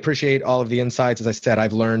really appreciate all of the insights. As I said,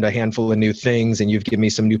 I've learned a handful of new things, and you've given me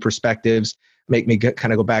some new perspectives, make me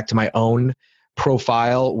kind of go back to my own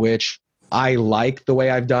profile, which I like the way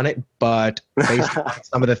I've done it. But based on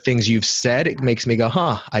some of the things you've said, it makes me go,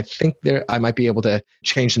 I think I might be able to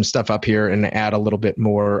change some stuff up here and add a little bit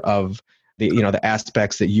more of the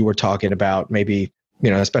aspects that you were talking about, maybe,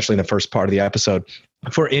 especially in the first part of the episode.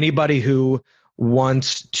 For anybody who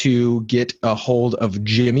wants to get a hold of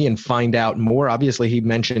Jimmy and find out more, obviously he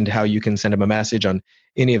mentioned how you can send him a message on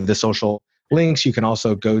any of the social links. You can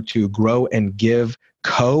also go to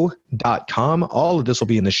growandgiveco.com. All of this will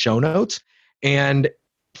be in the show notes. And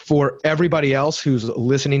for everybody else who's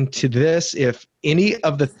listening to this, if any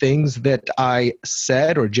of the things that I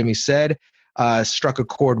said or Jimmy said struck a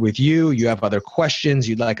chord with you, you have other questions,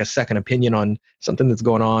 you'd like a second opinion on something that's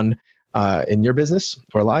going on in your business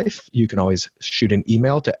or life, you can always shoot an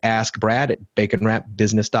email to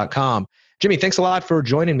askbrad@baconwrapbusiness.com. Jimmy, thanks a lot for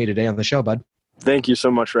joining me today on the show, bud. Thank you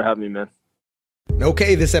so much for having me, man.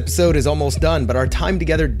 Okay, this episode is almost done, but our time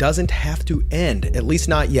together doesn't have to end, at least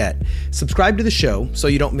not yet. Subscribe to the show so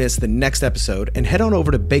you don't miss the next episode, and head on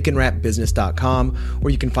over to baconwrapbusiness.com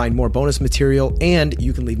where you can find more bonus material and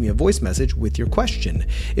you can leave me a voice message with your question.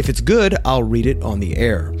 If it's good, I'll read it on the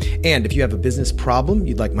air. And if you have a business problem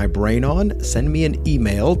you'd like my brain on, send me an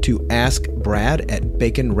email to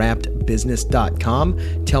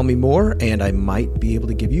askbrad@baconwrappedbusiness.com. Tell me more, and I might be able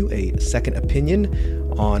to give you a second opinion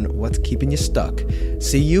on what's keeping you stuck.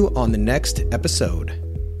 See you on the next episode.